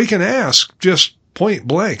 we can ask just point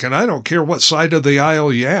blank, and I don't care what side of the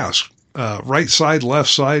aisle you ask, right side,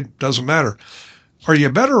 left side, doesn't matter. Are you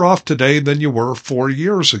better off today than you were 4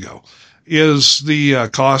 years ago? Is the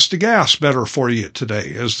cost of gas better for you today?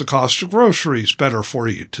 Is the cost of groceries better for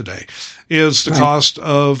you today? Is the cost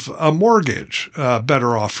of a mortgage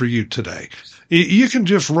better off for you today? You can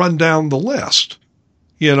just run down the list,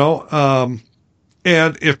 and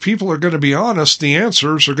if people are going to be honest, the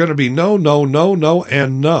answers are going to be no, no, no, no,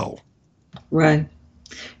 and no. Right.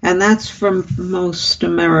 And that's from most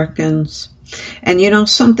Americans. And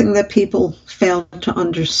something that people fail to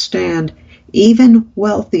understand, even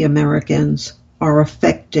wealthy Americans are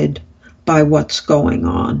affected by what's going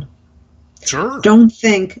on. Sure. Don't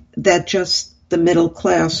think that just the middle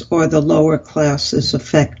class or the lower class is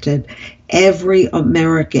affected. Every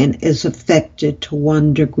American is affected to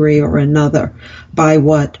one degree or another by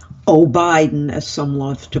what Biden, as some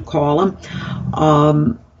love to call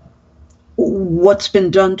him, what's been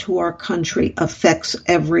done to our country affects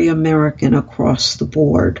every American across the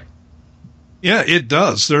board. Yeah, it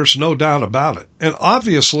does. There's no doubt about it. And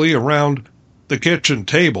obviously around the kitchen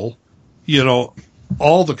table,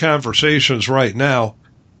 all the conversations right now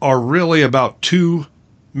are really about 2,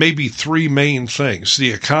 maybe 3 main things: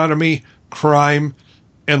 the economy, crime,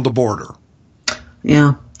 and the border.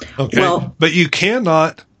 Yeah. Okay. But you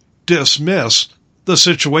cannot dismiss the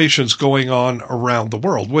situations going on around the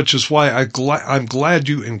world, which is why I'm glad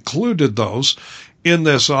you included those in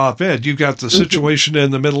this op-ed. You've got the situation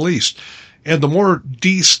in the Middle East. And the more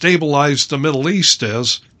destabilized the Middle East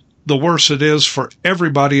is, the worse it is for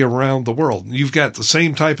everybody around the world. You've got the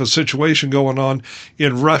same type of situation going on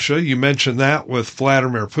in Russia. You mentioned that with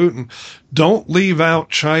Vladimir Putin. Don't leave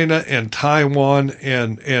out China and Taiwan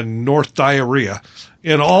and North Diarrhea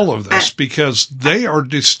in all of this, because they are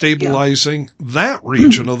destabilizing that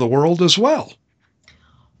region of the world as well.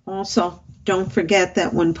 Also, don't forget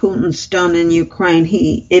that when Putin's done in Ukraine,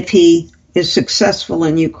 if he is successful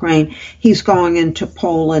in Ukraine, he's going into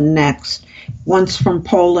Poland next. Once from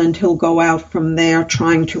Poland, he'll go out from there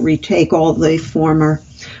trying to retake all the former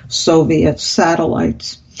Soviet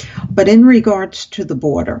satellites. But in regards to the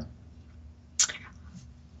border,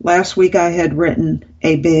 last week I had written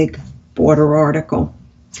a big border article.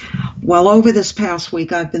 Well, over this past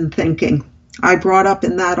week I've been thinking. I brought up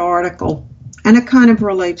in that article, and it kind of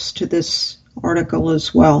relates to this article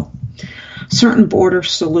as well, certain border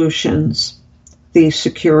solutions, the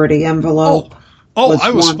security envelope.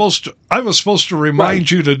 I was supposed to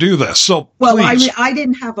remind you to do this. So please. I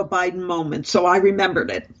didn't have a Biden moment, so I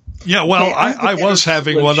remembered it. Yeah, well, okay, I was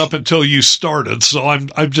having one up until you started, so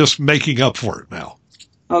I'm just making up for it now.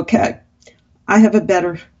 Okay, I have a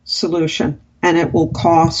better solution, and it will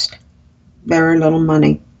cost very little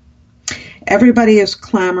money. Everybody is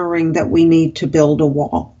clamoring that we need to build a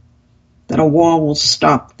wall, that a wall will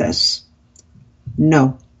stop this.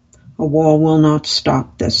 No. A wall will not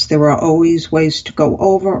stop this. There are always ways to go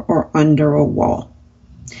over or under a wall.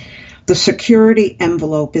 The security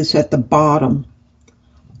envelope is at the bottom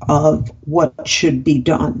of what should be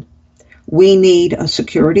done. We need a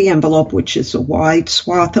security envelope, which is a wide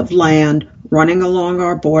swath of land running along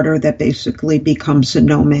our border that basically becomes a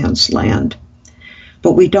no man's land.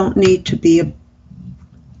 But we don't need to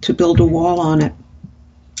build a wall on it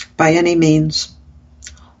by any means.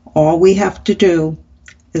 All we have to do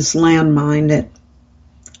is landmine it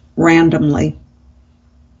randomly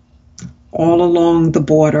all along the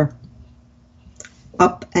border,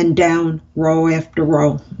 up and down, row after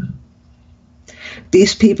row.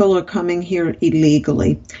 These people are coming here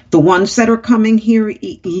illegally. The ones that are coming here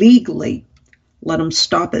illegally, let them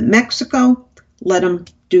stop at Mexico, let them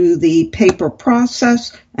do the paper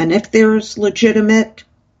process, and if there's legitimate,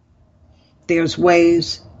 there's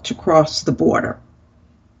ways to cross the border.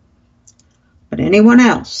 But anyone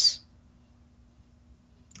else,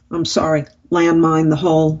 I'm sorry, landmine the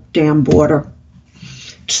whole damn border.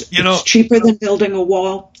 It's cheaper than building a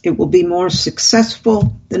wall. It will be more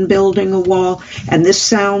successful than building a wall. And this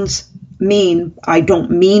sounds mean. I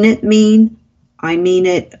don't mean it mean. I mean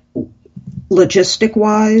it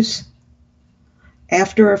logistic-wise.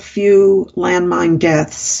 After a few landmine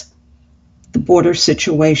deaths, the border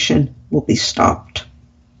situation will be stopped.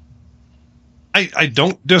 I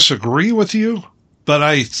don't disagree with you, but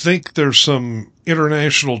I think there's some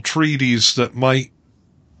international treaties that might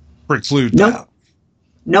preclude that.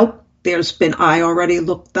 Nope. I already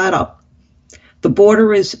looked that up. The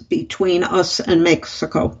border is between us and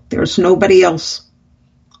Mexico. There's nobody else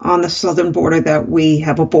on the southern border that we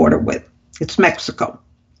have a border with. It's Mexico.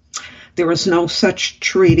 There is no such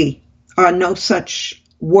treaty, no such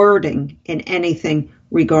wording in anything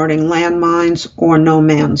regarding landmines or no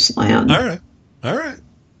man's land. All right.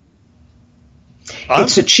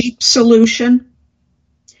 It's a cheap solution.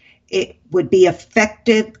 It would be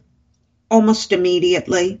effective almost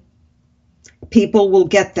immediately. People will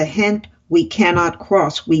get the hint. We cannot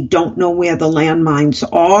cross. We don't know where the landmines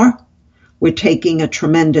are. We're taking a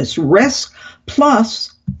tremendous risk.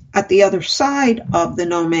 Plus, at the other side of the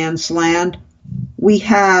no man's land, we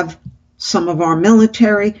have some of our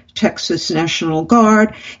military, Texas National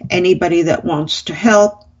Guard, anybody that wants to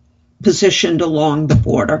help, positioned along the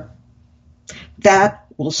border. That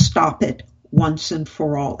will stop it once and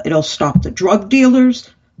for all. It'll stop the drug dealers,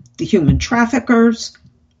 the human traffickers,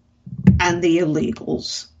 and the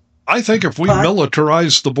illegals. I think if we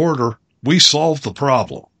militarize the border, we solve the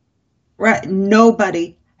problem. Right.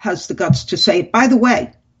 Nobody has the guts to say it. By the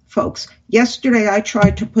way, folks, yesterday I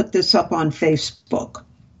tried to put this up on Facebook.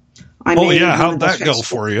 How'd that go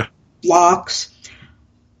for you? Blocks.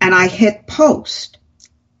 And I hit post.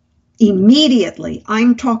 Immediately,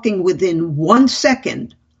 I'm talking within 1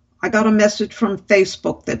 second, I got a message from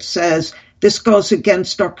Facebook that says, this goes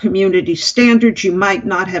against our community standards. You might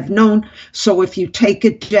not have known. So if you take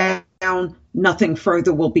it down, nothing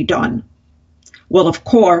further will be done. Well, of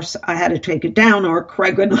course, I had to take it down or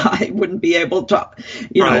Craig and I wouldn't be able to,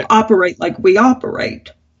 operate like we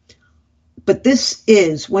operate. But this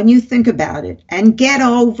is, when you think about it, and get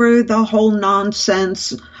over the whole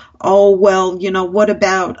nonsense, oh, well, what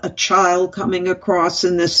about a child coming across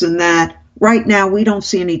and this and that? Right now, we don't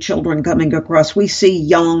see any children coming across. We see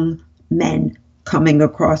young men coming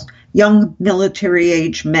across, young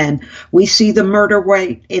military-age men. We see the murder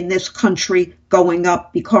rate in this country going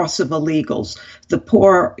up because of illegals. The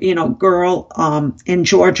poor, girl in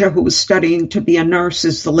Georgia who was studying to be a nurse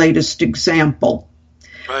is the latest example.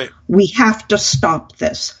 Right. We have to stop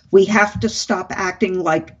this. We have to stop acting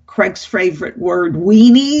like Craig's favorite word,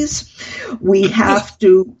 weenies. We have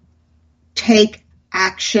to take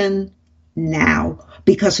action now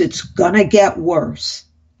because it's going to get worse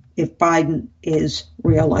if Biden is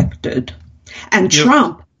reelected. And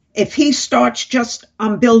Trump, if he starts just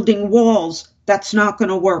on building walls, that's not going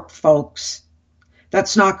to work, folks.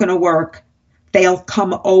 That's not going to work. They'll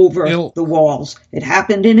come over the walls. It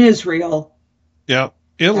happened in Israel. Yeah.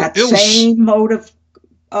 That same mode of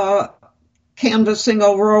canvassing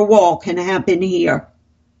over a wall can happen here.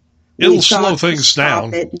 It'll slow things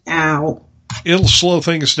down. Now. It'll slow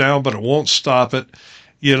things down, but it won't stop it.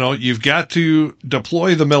 You've got to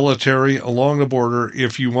deploy the military along the border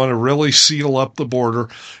if you want to really seal up the border.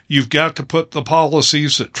 You've got to put the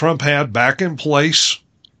policies that Trump had back in place.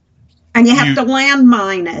 And you have to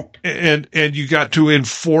landmine it. And you got to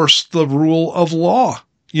enforce the rule of law.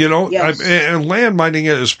 Yes. And landmining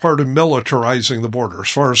it is part of militarizing the border, as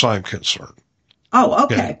far as I'm concerned. Oh,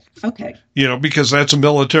 okay. Okay. Because that's a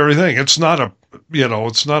military thing. It's not a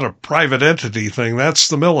private entity thing. That's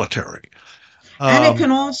the military. And it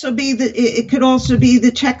could also be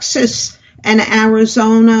the Texas and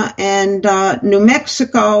Arizona and New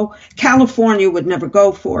Mexico. California would never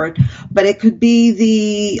go for it, but it could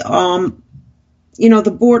be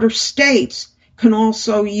the border states can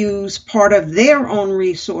also use part of their own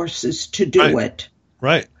resources to do it.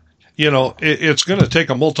 Right. It's going to take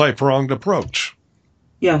a multi-pronged approach.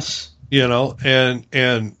 Yes.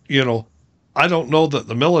 And I don't know that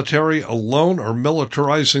the military alone or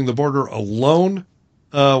militarizing the border alone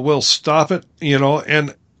will stop it,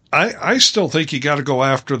 and I still think you got to go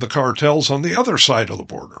after the cartels on the other side of the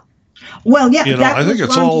border. Well, yeah, that I was think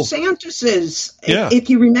it's Ron all DeSantis's. Yeah. If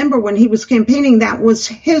you remember when he was campaigning, that was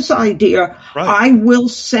his idea. Right. I will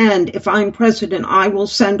send, if I'm president, I will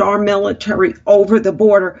send our military over the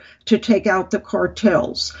border to take out the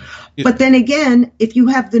cartels. Yeah. But then again, if you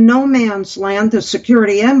have the no man's land, the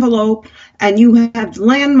security envelope, and you have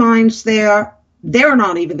landmines there, they're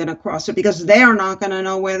not even going to cross it because they're not going to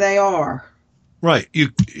know where they are. Right.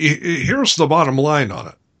 Here's the bottom line on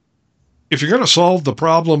it. If you're going to solve the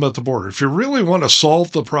problem at the border, if you really want to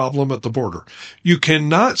solve the problem at the border, you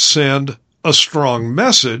cannot send a strong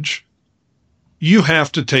message. You have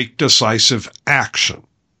to take decisive action.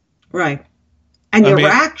 Right. And your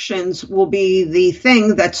actions will be the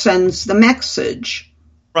thing that sends the message.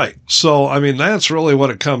 Right. So, that's really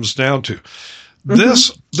what it comes down to.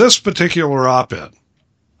 Mm-hmm. This particular op-ed,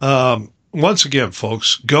 once again,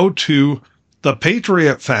 folks, go to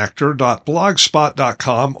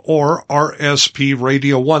thepatriotfactor.blogspot.com or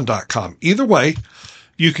rspradio1.com. Either way,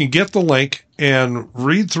 you can get the link and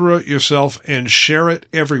read through it yourself and share it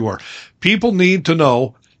everywhere. People need to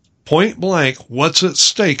know point blank what's at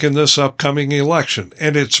stake in this upcoming election.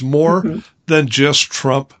 And it's more than just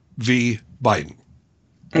Trump v. Biden.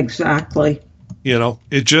 Exactly.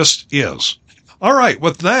 It just is. All right,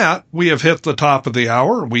 with that, we have hit the top of the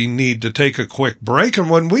hour. We need to take a quick break, and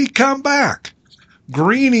when we come back,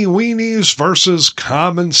 Greenie Weenies versus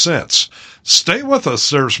Common Sense. Stay with us.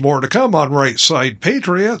 There's more to come on Right Side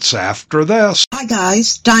Patriots after this. Hi,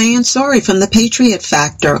 guys. Diane Sori from The Patriot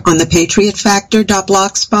Factor on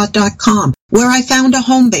thepatriotfactor.blogspot.com. where I found a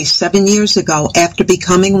home base 7 years ago after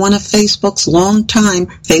becoming one of Facebook's longtime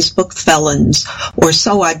Facebook felons, or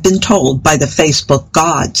so I've been told by the Facebook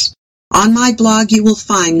gods. On my blog, you will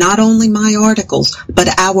find not only my articles, but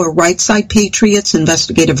our Right Side Patriots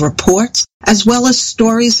investigative reports, as well as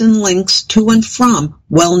stories and links to and from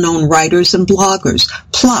well-known writers and bloggers,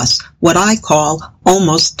 plus what I call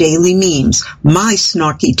almost daily memes, my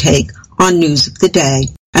snarky take on news of the day.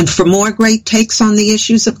 And for more great takes on the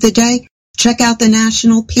issues of the day, check out the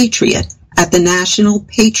National Patriot at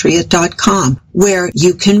thenationalpatriot.com, where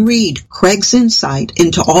you can read Craig's insight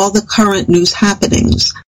into all the current news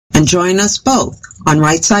happenings. And join us both on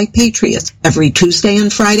Right Side Patriots every Tuesday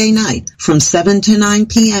and Friday night from 7 to 9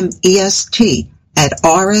 p.m. EST at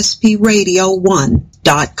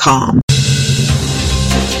rspradio1.com.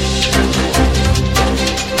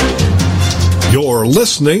 You're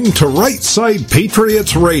listening to Right Side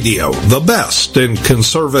Patriots Radio, the best in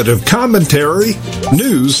conservative commentary,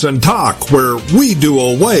 news, and talk, where we do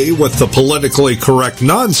away with the politically correct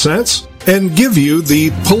nonsense and give you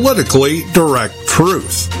the politically direct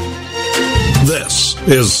truth. This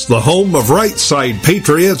is the home of Right Side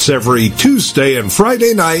Patriots every Tuesday and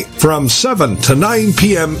Friday night from 7 to 9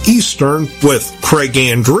 p.m. Eastern with Craig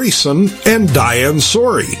Andresen and Diane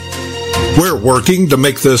Sori. We're working to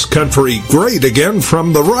make this country great again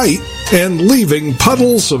from the right and leaving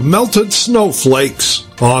puddles of melted snowflakes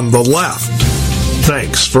on the left.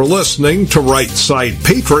 Thanks for listening to Right Side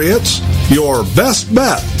Patriots, your best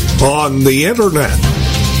bet on the Internet.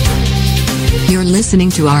 You're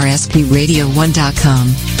listening to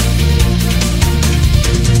RSPRadio1.com.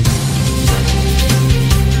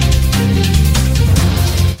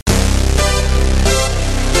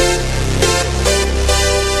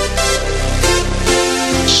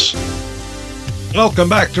 Welcome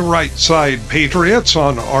back to Right Side Patriots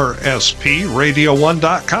on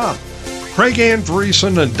RSPRadio1.com. Craig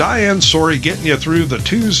Andresen and Diane Sori getting you through the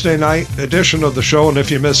Tuesday night edition of the show, and if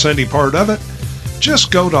you miss any part of it,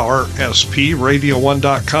 just go to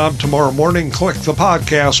RSPRadio1.com tomorrow morning, click the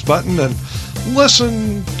podcast button, and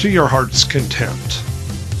listen to your heart's content.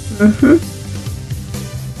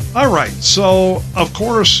 All right, so, of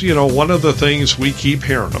course, one of the things we keep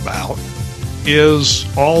hearing about is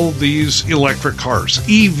all these electric cars,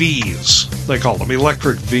 EVs, they call them,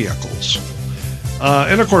 electric vehicles.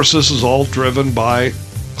 And, of course, this is all driven by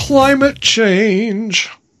climate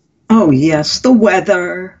change. Oh, yes, the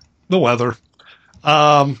weather. The weather.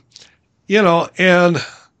 And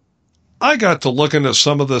I got to looking at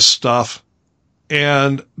some of this stuff,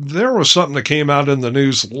 and there was something that came out in the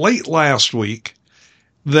news late last week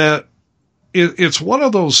that it's one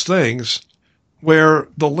of those things where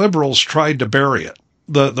the liberals tried to bury it.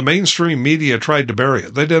 The mainstream media tried to bury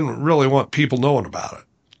it. They didn't really want people knowing about it.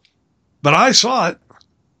 But I saw it,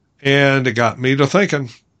 and it got me to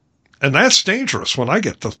thinking. And that's dangerous when I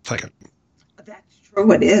get to thinking. That's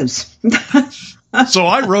true, it is. So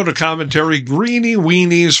I wrote a commentary, Greenie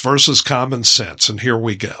Weenies versus Common Sense, and here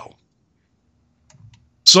we go.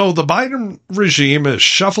 So the Biden regime is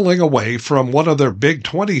shuffling away from one of their big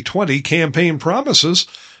 2020 campaign promises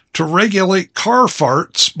to regulate car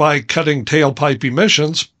farts by cutting tailpipe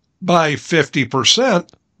emissions by 50%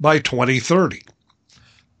 by 2030.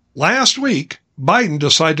 Last week, Biden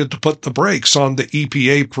decided to put the brakes on the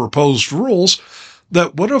EPA proposed rules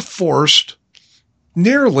that would have forced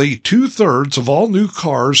nearly 2/3 of all new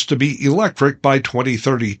cars to be electric by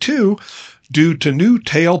 2032 due to new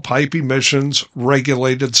tailpipe emissions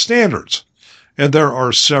regulated standards. And there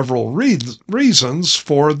are several reasons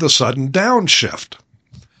for the sudden downshift.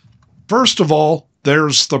 First of all,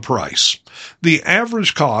 there's the price. The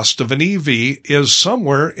average cost of an EV is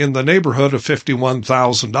somewhere in the neighborhood of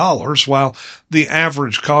 $51,000, while the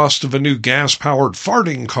average cost of a new gas-powered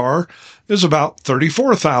farting car is about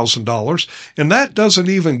 $34,000, and that doesn't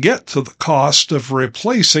even get to the cost of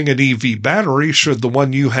replacing an EV battery should the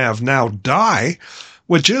one you have now die,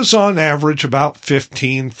 which is on average about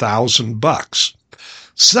 $15,000.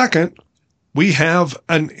 Second, we have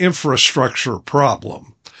an infrastructure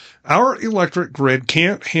problem. Our electric grid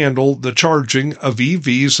can't handle the charging of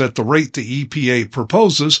EVs at the rate the EPA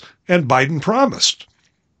proposes and Biden promised.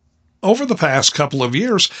 Over the past couple of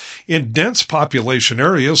years, in dense population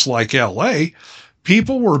areas like LA,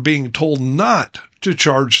 people were being told not to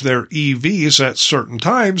charge their EVs at certain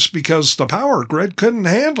times because the power grid couldn't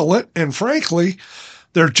handle it, and frankly,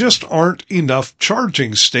 there just aren't enough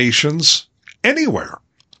charging stations anywhere.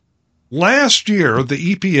 Last year,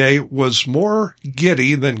 the EPA was more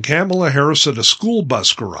giddy than Kamala Harris at a school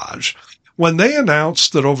bus garage when they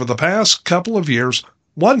announced that over the past couple of years,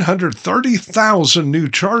 130,000 new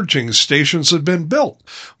charging stations had been built.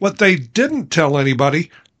 What they didn't tell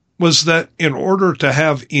anybody was that in order to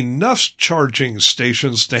have enough charging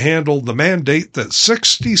stations to handle the mandate that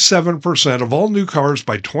 67% of all new cars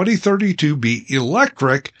by 2032 be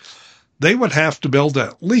electric, they would have to build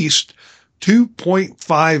at least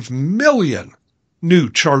 2.5 million new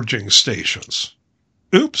charging stations.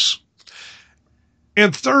 Oops.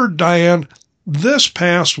 And third, Diane, this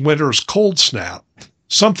past winter's cold snap,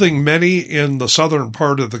 something many in the southern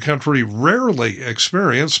part of the country rarely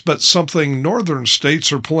experience, but something northern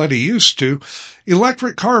states are plenty used to,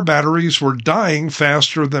 electric car batteries were dying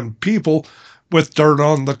faster than people with dirt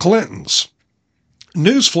on the Clintons.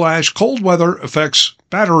 Newsflash, cold weather affects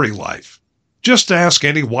battery life. Just ask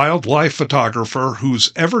any wildlife photographer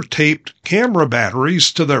who's ever taped camera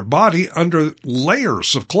batteries to their body under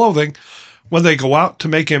layers of clothing when they go out to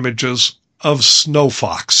make images of snow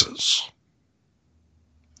foxes.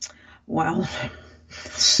 Well,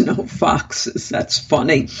 snow foxes, that's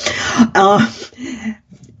funny.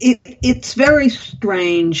 It's very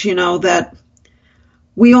strange, that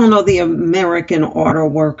we all know the American auto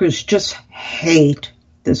workers just hate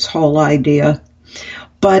this whole idea.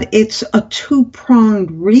 But it's a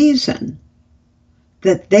two-pronged reason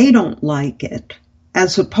that they don't like it,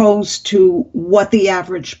 as opposed to what the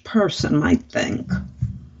average person might think.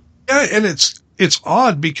 Yeah, and it's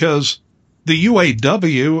odd because the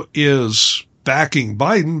UAW is backing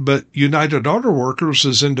Biden, but United Auto Workers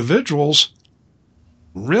as individuals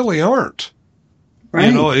really aren't.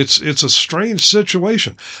 Right. It's a strange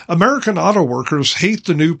situation. American auto workers hate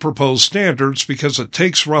the new proposed standards because it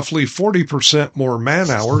takes roughly 40% more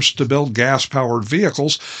man-hours to build gas-powered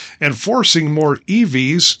vehicles, and forcing more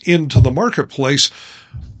EVs into the marketplace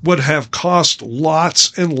would have cost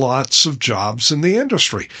lots and lots of jobs in the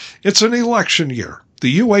industry. It's an election year.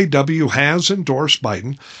 The UAW has endorsed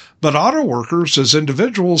Biden, but auto workers as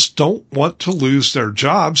individuals don't want to lose their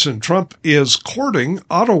jobs, and Trump is courting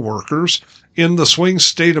auto workers in the swing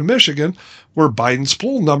state of Michigan, where Biden's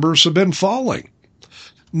poll numbers have been falling.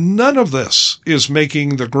 None of this is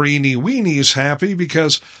making the Greenie Weenies happy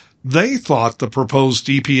because they thought the proposed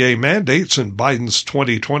EPA mandates in Biden's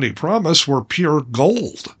 2020 promise were pure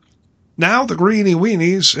gold. Now the Greenie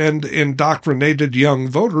Weenies and indoctrinated young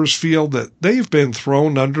voters feel that they've been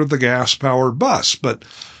thrown under the gas-powered bus, but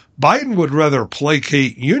Biden would rather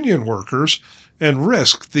placate union workers and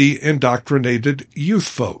risk the indoctrinated youth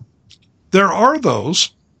vote. There are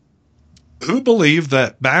those who believe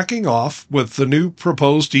that backing off with the new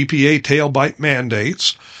proposed EPA tailbite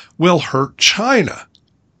mandates will hurt China.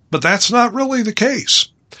 But that's not really the case.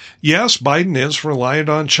 Yes, Biden is reliant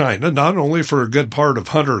on China, not only for a good part of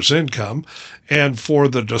Hunter's income and for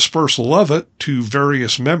the dispersal of it to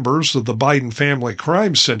various members of the Biden family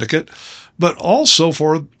crime syndicate, but also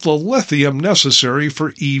for the lithium necessary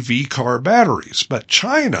for EV car batteries. But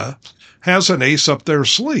China has an ace up their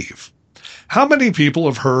sleeve. How many people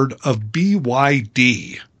have heard of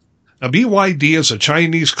BYD? Now, BYD is a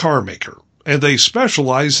Chinese car maker, and they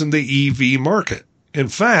specialize in the EV market. In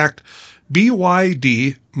fact,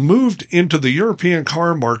 BYD moved into the European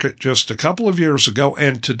car market just a couple of years ago,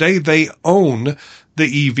 and today they own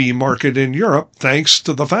the EV market in Europe thanks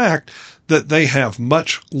to the fact that they have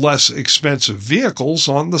much less expensive vehicles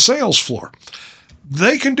on the sales floor.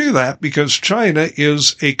 They can do that because China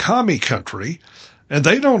is a commie country, and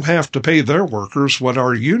they don't have to pay their workers what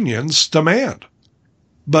our unions demand.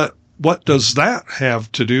 But what does that have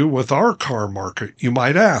to do with our car market, you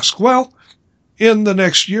might ask? Well, in the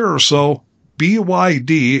next year or so,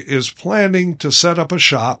 BYD is planning to set up a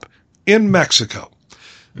shop in Mexico.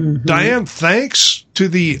 Mm-hmm. Diane, thanks to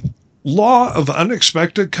the law of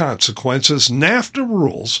unexpected consequences, NAFTA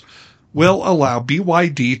rules will allow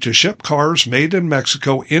BYD to ship cars made in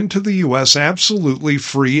Mexico into the U.S. absolutely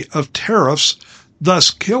free of tariffs,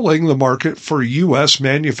 thus killing the market for U.S.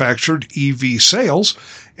 manufactured EV sales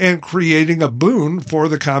and creating a boon for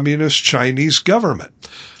the communist Chinese government.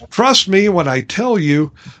 Trust me when I tell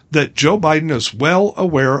you that Joe Biden is well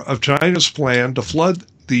aware of China's plan to flood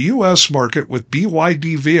the U.S. market with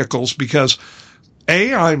BYD vehicles because,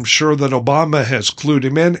 A, I'm sure that Obama has clued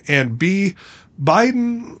him in, and B,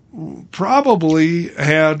 Biden probably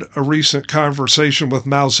had a recent conversation with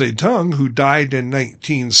Mao Zedong, who died in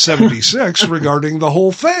 1976, regarding the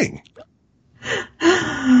whole thing.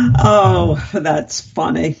 Oh, that's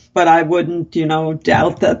funny. But I wouldn't,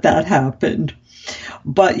 doubt that happened.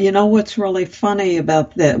 But what's really funny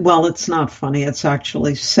about that? Well, it's not funny. It's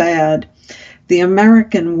actually sad. The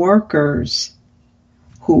American workers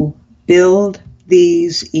who build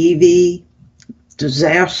these EV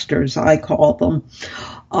disasters, I call them,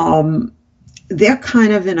 they're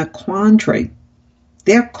kind of in a quandary.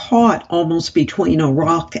 They're caught almost between a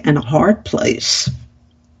rock and a hard place.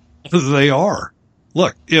 They are.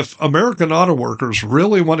 Look, if American auto workers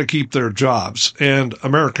really want to keep their jobs and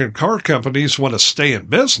American car companies want to stay in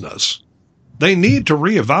business, they need to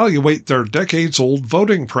reevaluate their decades-old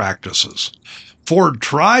voting practices. Ford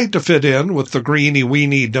tried to fit in with the Greenie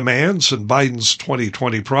Weenie demands in Biden's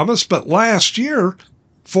 2020 promise, but last year,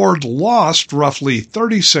 Ford lost roughly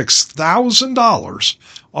 $36,000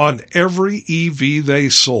 on every EV they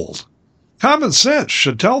sold. Common sense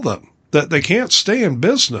should tell them that they can't stay in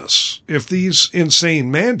business if these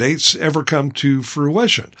insane mandates ever come to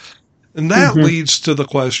fruition. And that leads to the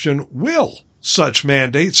question, will such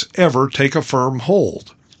mandates ever take a firm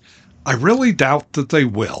hold? I really doubt that they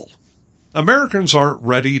will. Americans aren't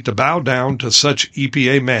ready to bow down to such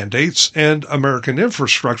EPA mandates, and American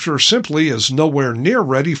infrastructure simply is nowhere near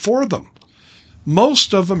ready for them.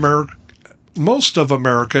 Most of America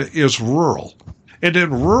is rural. And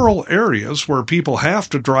in rural areas where people have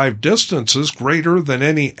to drive distances greater than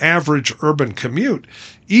any average urban commute,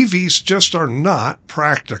 EVs just are not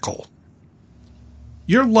practical.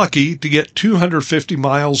 You're lucky to get 250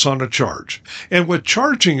 miles on a charge. And with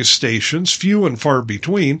charging stations few and far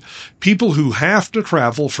between, people who have to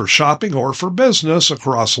travel for shopping or for business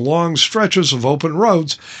across long stretches of open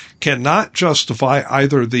roads cannot justify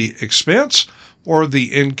either the expense or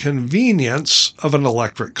the inconvenience of an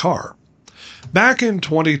electric car. Back in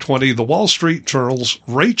 2020, the Wall Street Journal's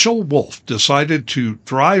Rachel Wolf decided to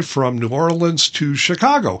drive from New Orleans to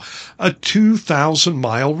Chicago, a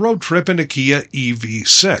 2,000-mile road trip in a Kia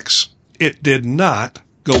EV6. It did not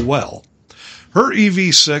go well. Her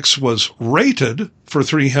EV6 was rated for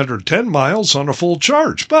 310 miles on a full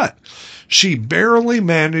charge, but she barely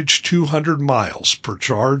managed 200 miles per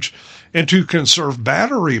charge, and to conserve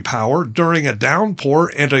battery power during a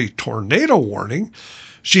downpour and a tornado warning,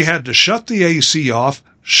 she had to shut the AC off,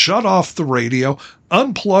 shut off the radio,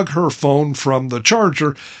 unplug her phone from the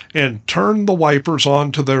charger, and turn the wipers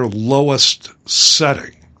on to their lowest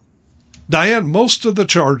setting. Diane, most of the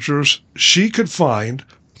chargers she could find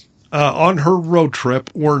on her road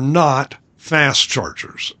trip were not fast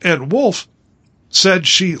chargers. And Wolf said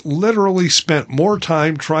she literally spent more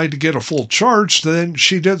time trying to get a full charge than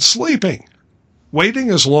she did sleeping,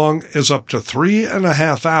 waiting as long as up to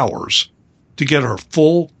 3.5 hours to get her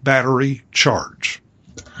full battery charge.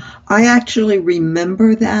 I actually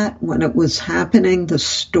remember that when it was happening, the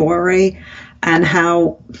story, and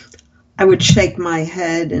how I would shake my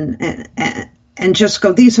head and just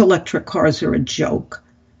go, these electric cars are a joke.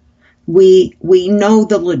 We know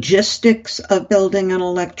the logistics of building an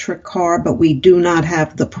electric car, but we do not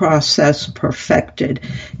have the process perfected,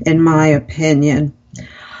 in my opinion.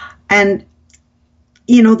 And,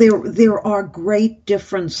 you know, there are great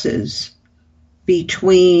differences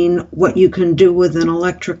between what you can do with an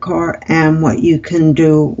electric car and what you can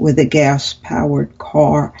do with a gas-powered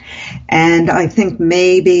car. And I think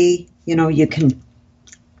maybe, you know, you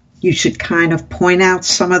should kind of point out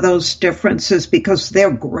some of those differences because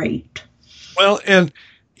they're great. Well, and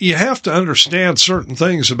you have to understand certain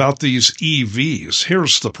things about these EVs.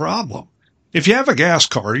 Here's the problem. If you have a gas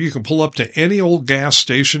car, you can pull up to any old gas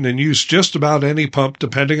station and use just about any pump,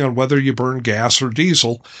 depending on whether you burn gas or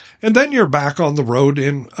diesel, and then you're back on the road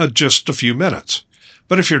in just a few minutes.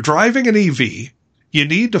 But if you're driving an EV, you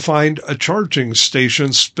need to find a charging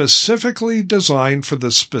station specifically designed for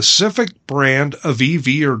the specific brand of EV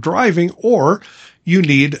you're driving, or you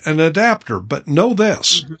need an adapter. But know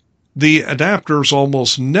this. The adapters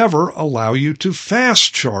almost never allow you to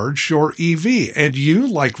fast charge your EV, and you,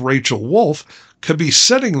 like Rachel Wolf, could be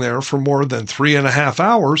sitting there for more than 3.5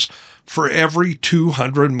 hours for every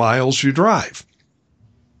 200 miles you drive.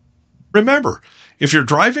 Remember, if you're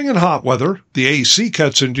driving in hot weather, the AC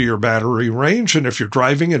cuts into your battery range, and if you're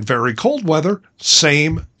driving in very cold weather,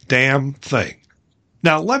 same damn thing.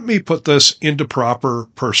 Now, let me put this into proper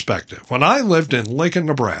perspective. When I lived in Lincoln,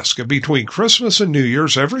 Nebraska, between Christmas and New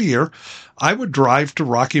Year's every year, I would drive to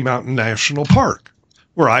Rocky Mountain National Park,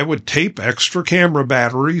 where I would tape extra camera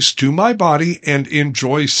batteries to my body and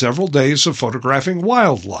enjoy several days of photographing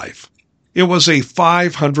wildlife. It was a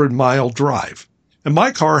 500-mile drive, and my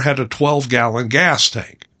car had a 12-gallon gas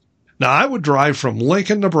tank. Now, I would drive from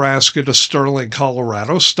Lincoln, Nebraska to Sterling,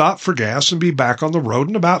 Colorado, stop for gas, and be back on the road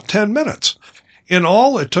in about 10 minutes. In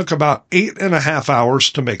all, it took about 8.5 hours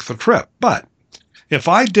to make the trip. But if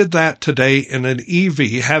I did that today in an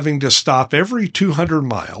EV, having to stop every 200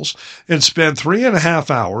 miles and spend 3.5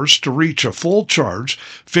 hours to reach a full charge,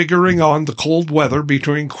 figuring on the cold weather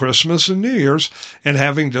between Christmas and New Year's, and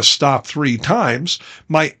having to stop 3 times,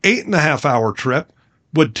 my 8.5 hour trip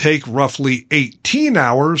would take roughly 18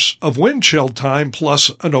 hours of windshield time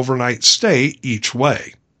plus an overnight stay each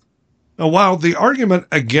way. Now, while the argument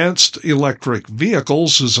against electric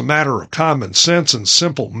vehicles is a matter of common sense and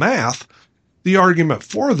simple math, the argument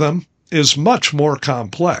for them is much more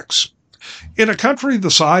complex. In a country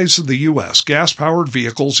the size of the U.S., gas-powered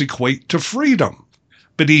vehicles equate to freedom,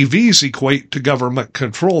 but EVs equate to government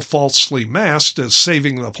control falsely masked as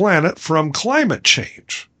saving the planet from climate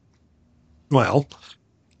change. Well,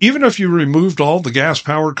 even if you removed all the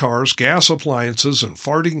gas-powered cars, gas appliances, and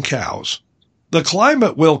farting cows, the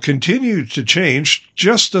climate will continue to change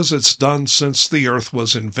just as it's done since the Earth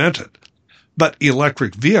was invented. But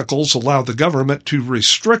electric vehicles allow the government to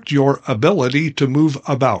restrict your ability to move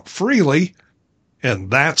about freely,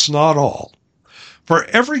 and that's not all. For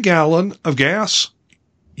every gallon of gas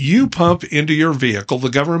you pump into your vehicle, the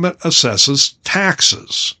government assesses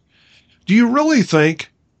taxes. Do you really think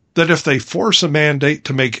that if they force a mandate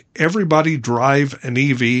to make everybody drive an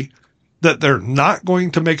EV, that they're not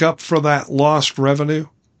going to make up for that lost revenue?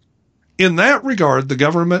 In that regard, the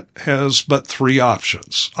government has but three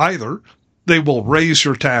options. Either they will raise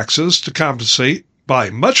your taxes to compensate by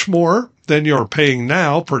much more than you're paying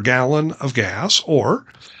now per gallon of gas, or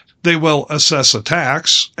they will assess a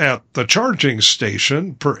tax at the charging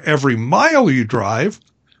station per every mile you drive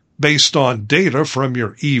based on data from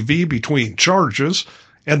your EV between charges,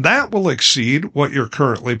 and that will exceed what you're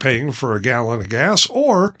currently paying for a gallon of gas.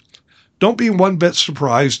 Or don't be one bit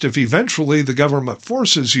surprised if eventually the government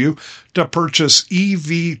forces you to purchase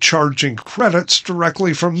EV charging credits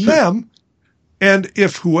directly from them. And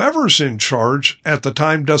if whoever's in charge at the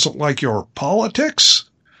time doesn't like your politics,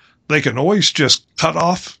 they can always just cut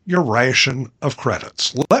off your ration of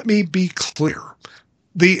credits. Let me be clear.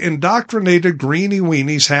 The indoctrinated Greenie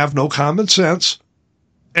Weenies have no common sense,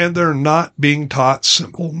 and they're not being taught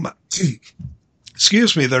simple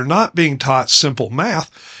they're not being taught simple math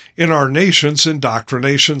in our nation's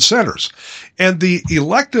indoctrination centers. And the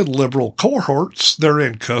elected liberal cohorts they're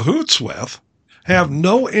in cahoots with have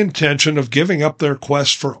no intention of giving up their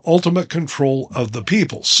quest for ultimate control of the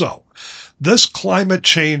people. So, this climate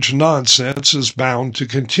change nonsense is bound to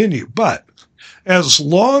continue. But as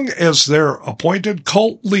long as their appointed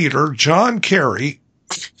cult leader, John Kerry,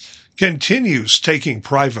 continues taking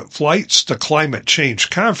private flights to climate change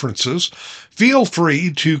conferences, feel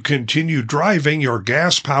free to continue driving your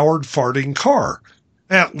gas-powered farting car,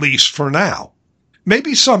 at least for now.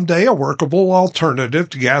 Maybe someday a workable alternative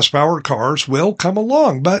to gas-powered cars will come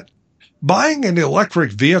along, but buying an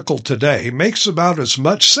electric vehicle today makes about as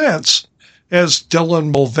much sense as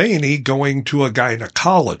Dylan Mulvaney going to a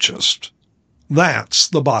gynecologist. That's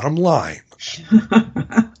the bottom line.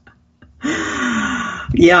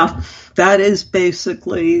 Yeah, that is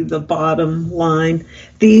basically the bottom line.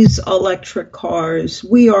 These electric cars,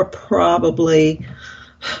 we are probably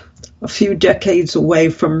a few decades away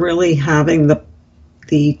from really having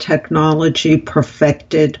the technology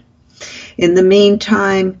perfected. In the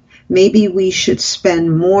meantime, maybe we should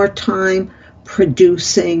spend more time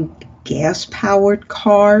producing gas-powered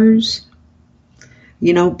cars,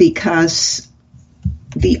 because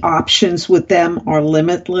the options with them are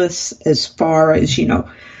limitless as far as,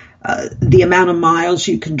 the amount of miles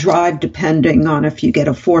you can drive depending on if you get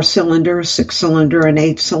a 4-cylinder, a 6-cylinder, an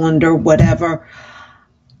 8-cylinder, whatever.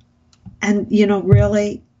 And,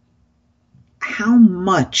 really, how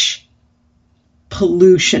much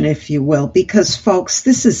pollution, if you will, because, folks,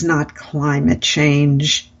 this is not climate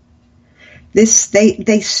change. They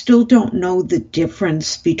still don't know the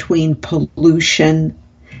difference between pollution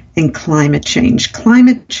and climate change.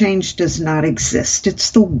 Climate change does not exist.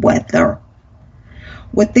 It's the weather.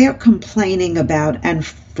 What they're complaining about, and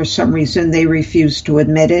for some reason they refuse to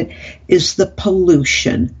admit it, is the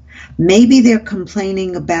pollution. Maybe they're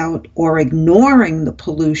complaining about or ignoring the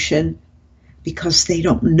pollution because they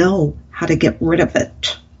don't know how to get rid of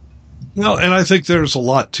it. Well, and I think there's a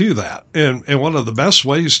lot to that. And one of the best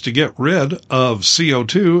ways to get rid of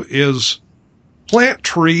CO2 is plant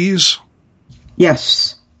trees.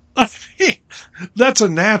 Yes. That's a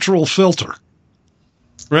natural filter,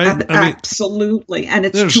 right? Absolutely. And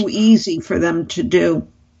it's too easy for them to do.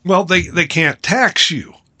 Well, they can't tax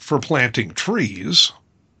you for planting trees.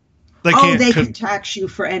 They can tax you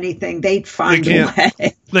for anything. They'd find a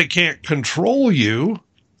way. They can't control you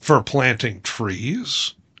for planting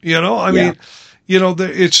trees. Mean,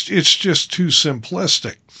 it's just too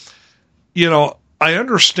simplistic. I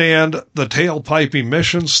understand the tailpipe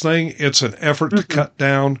emissions thing. It's an effort to cut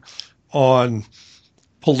down on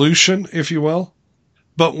pollution, if you will.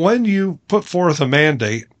 But when you put forth a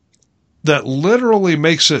mandate that literally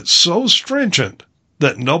makes it so stringent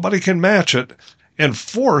that nobody can match it, and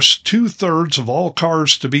force 2/3 of all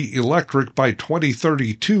cars to be electric by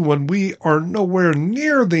 2032 when we are nowhere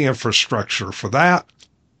near the infrastructure for that.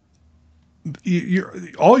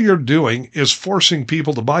 All you're doing is forcing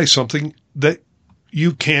people to buy something that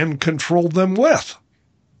you can control them with.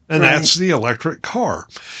 And that's the electric car.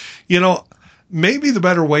 Maybe the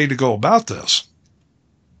better way to go about this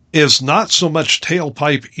is not so much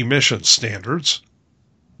tailpipe emission standards,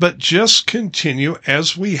 but just continue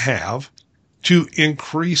as we have to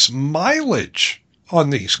increase mileage on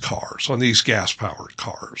these cars, on these gas-powered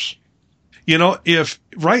cars. If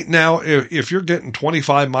right now, if you're getting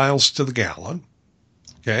 25 miles to the gallon,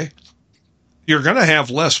 okay, you're going to have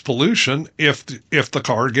less pollution if the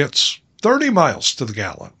car gets 30 miles to the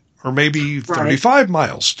gallon, or maybe 35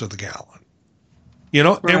 miles to the gallon.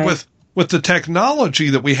 And with the technology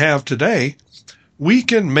that we have today, we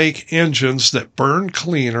can make engines that burn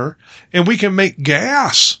cleaner, and we can make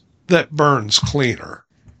gas that burns cleaner.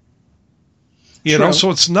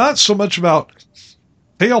 So it's not so much about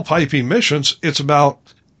tailpipe emissions, it's about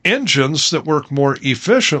engines that work more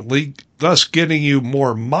efficiently, thus getting you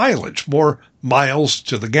more mileage, more miles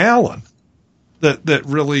to the gallon. That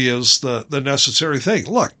really is the necessary thing.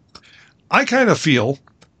 Look, I kind of feel,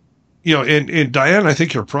 and Diane, I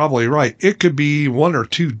think you're probably right. It could be 1 or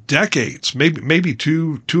 2 decades, maybe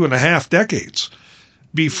 2.5 decades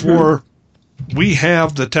before we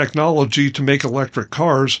have the technology to make electric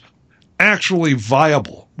cars actually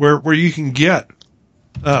viable, where you can get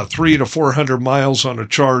 300 to 400 miles on a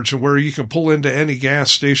charge, and where you can pull into any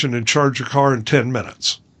gas station and charge your car in 10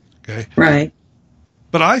 minutes. Okay. Right.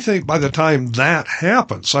 But I think by the time that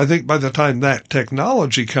happens, I think by the time that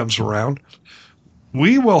technology comes around,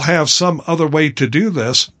 we will have some other way to do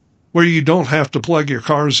this where you don't have to plug your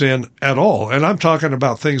cars in at all. And I'm talking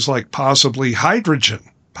about things like possibly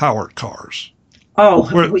hydrogen-powered cars.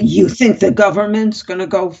 Oh, you think the government's going to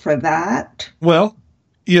go for that? Well,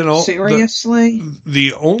 seriously?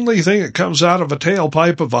 The only thing that comes out of a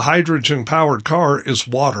tailpipe of a hydrogen-powered car is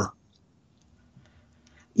water.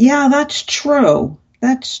 Yeah, that's true.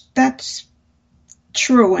 That's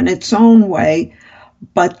true in its own way.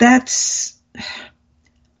 But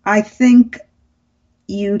I think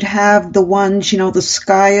you'd have the ones, the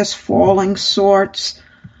sky is falling sorts.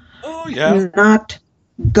 Oh, yeah. Not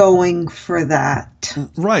going for that.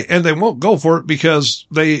 Right. And they won't go for it because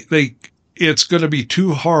it's going to be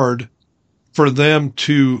too hard for them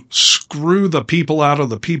to screw the people out of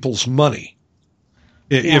the people's money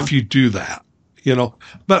if you do that.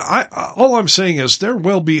 But all I'm saying is there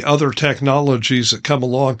will be other technologies that come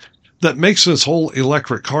along that makes this whole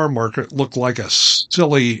electric car market look like a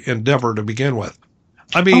silly endeavor to begin with.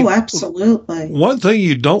 I mean, absolutely. One thing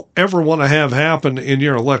you don't ever want to have happen in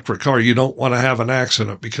your electric car, you don't want to have an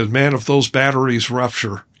accident because, man, if those batteries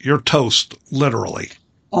rupture, you're toast, literally.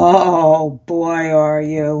 Oh, boy, are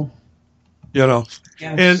you. Yes.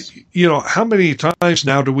 And, how many times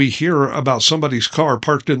now do we hear about somebody's car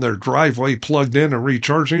parked in their driveway, plugged in and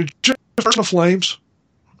recharging, just the flames?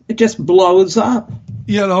 It just blows up.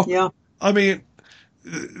 Yeah. I mean,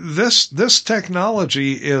 this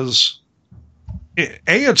technology is, A,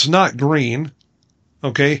 it's not green,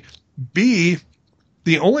 okay? B,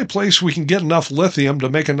 the only place we can get enough lithium to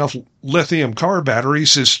make enough lithium car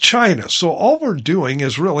batteries is China. So all we're doing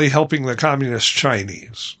is really helping the communist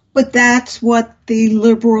Chinese. But that's what the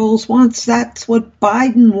liberals want. That's what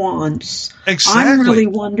Biden wants. Exactly. I'm really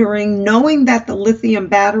wondering, knowing that the lithium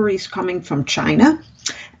battery's coming from China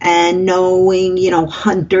and knowing,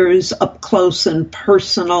 Hunter's up close and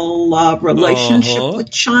personal relationship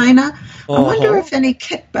with China, I wonder if any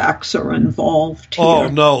kickbacks are involved here. Oh,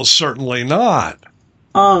 no, certainly not.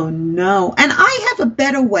 Oh, no. And I have a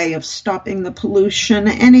better way of stopping the pollution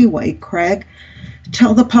anyway, Craig.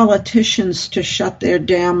 Tell the politicians to shut their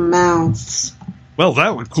damn mouths. Well,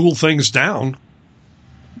 that would cool things down.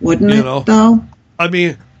 Wouldn't it, though? I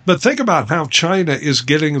mean, but think about how China is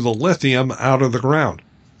getting the lithium out of the ground.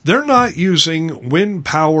 They're not using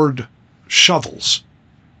wind-powered shovels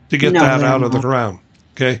to get that out of the ground,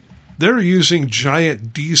 okay? They're using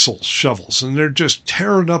giant diesel shovels, and they're just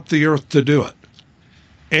tearing up the earth to do it.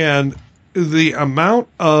 And the amount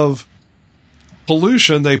of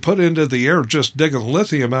pollution they put into the air just digging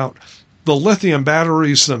lithium out, the lithium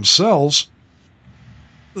batteries themselves,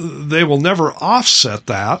 they will never offset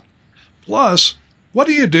that. Plus, what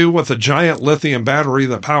do you do with a giant lithium battery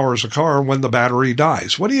that powers a car when the battery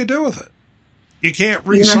dies? What do you do with it? You can't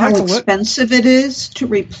recycle it. You know how expensive it is to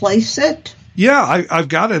replace it? Yeah, I've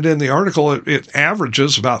got it in the article. It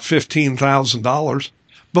averages about $15,000.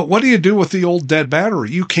 But what do you do with the old dead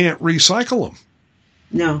battery? You can't recycle them.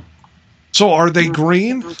 No. So are they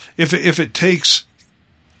green? If it takes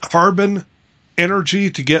carbon energy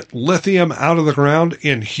to get lithium out of the ground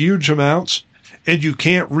in huge amounts and you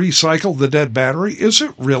can't recycle the dead battery, is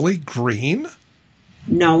it really green?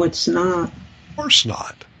 No, it's not. Of course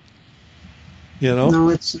not. You know? No,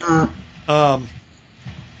 it's not.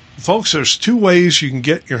 Folks, there's two ways you can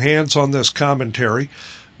get your hands on this commentary.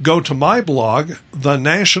 Go to my blog,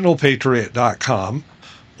 thenationalpatriot.com,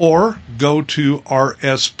 or go to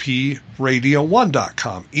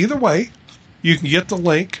rspradio1.com. Either way, you can get the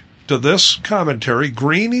link to this commentary,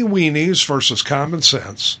 Greenie Weenies versus Common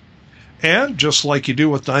Sense. And just like you do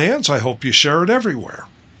with Diane's, I hope you share it everywhere.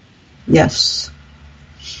 Yes.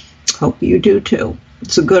 Hope you do too.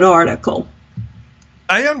 It's a good article.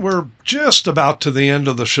 Diane, we're just about to the end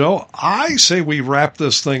of the show. I say we wrap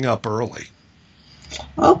this thing up early.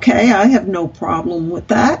 Okay, I have no problem with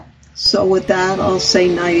that. So with that, I'll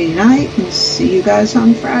say nighty-night and see you guys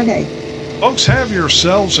on Friday. Folks, have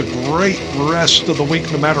yourselves a great rest of the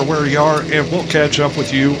week, no matter where you are, and we'll catch up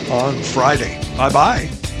with you on Friday. Bye-bye.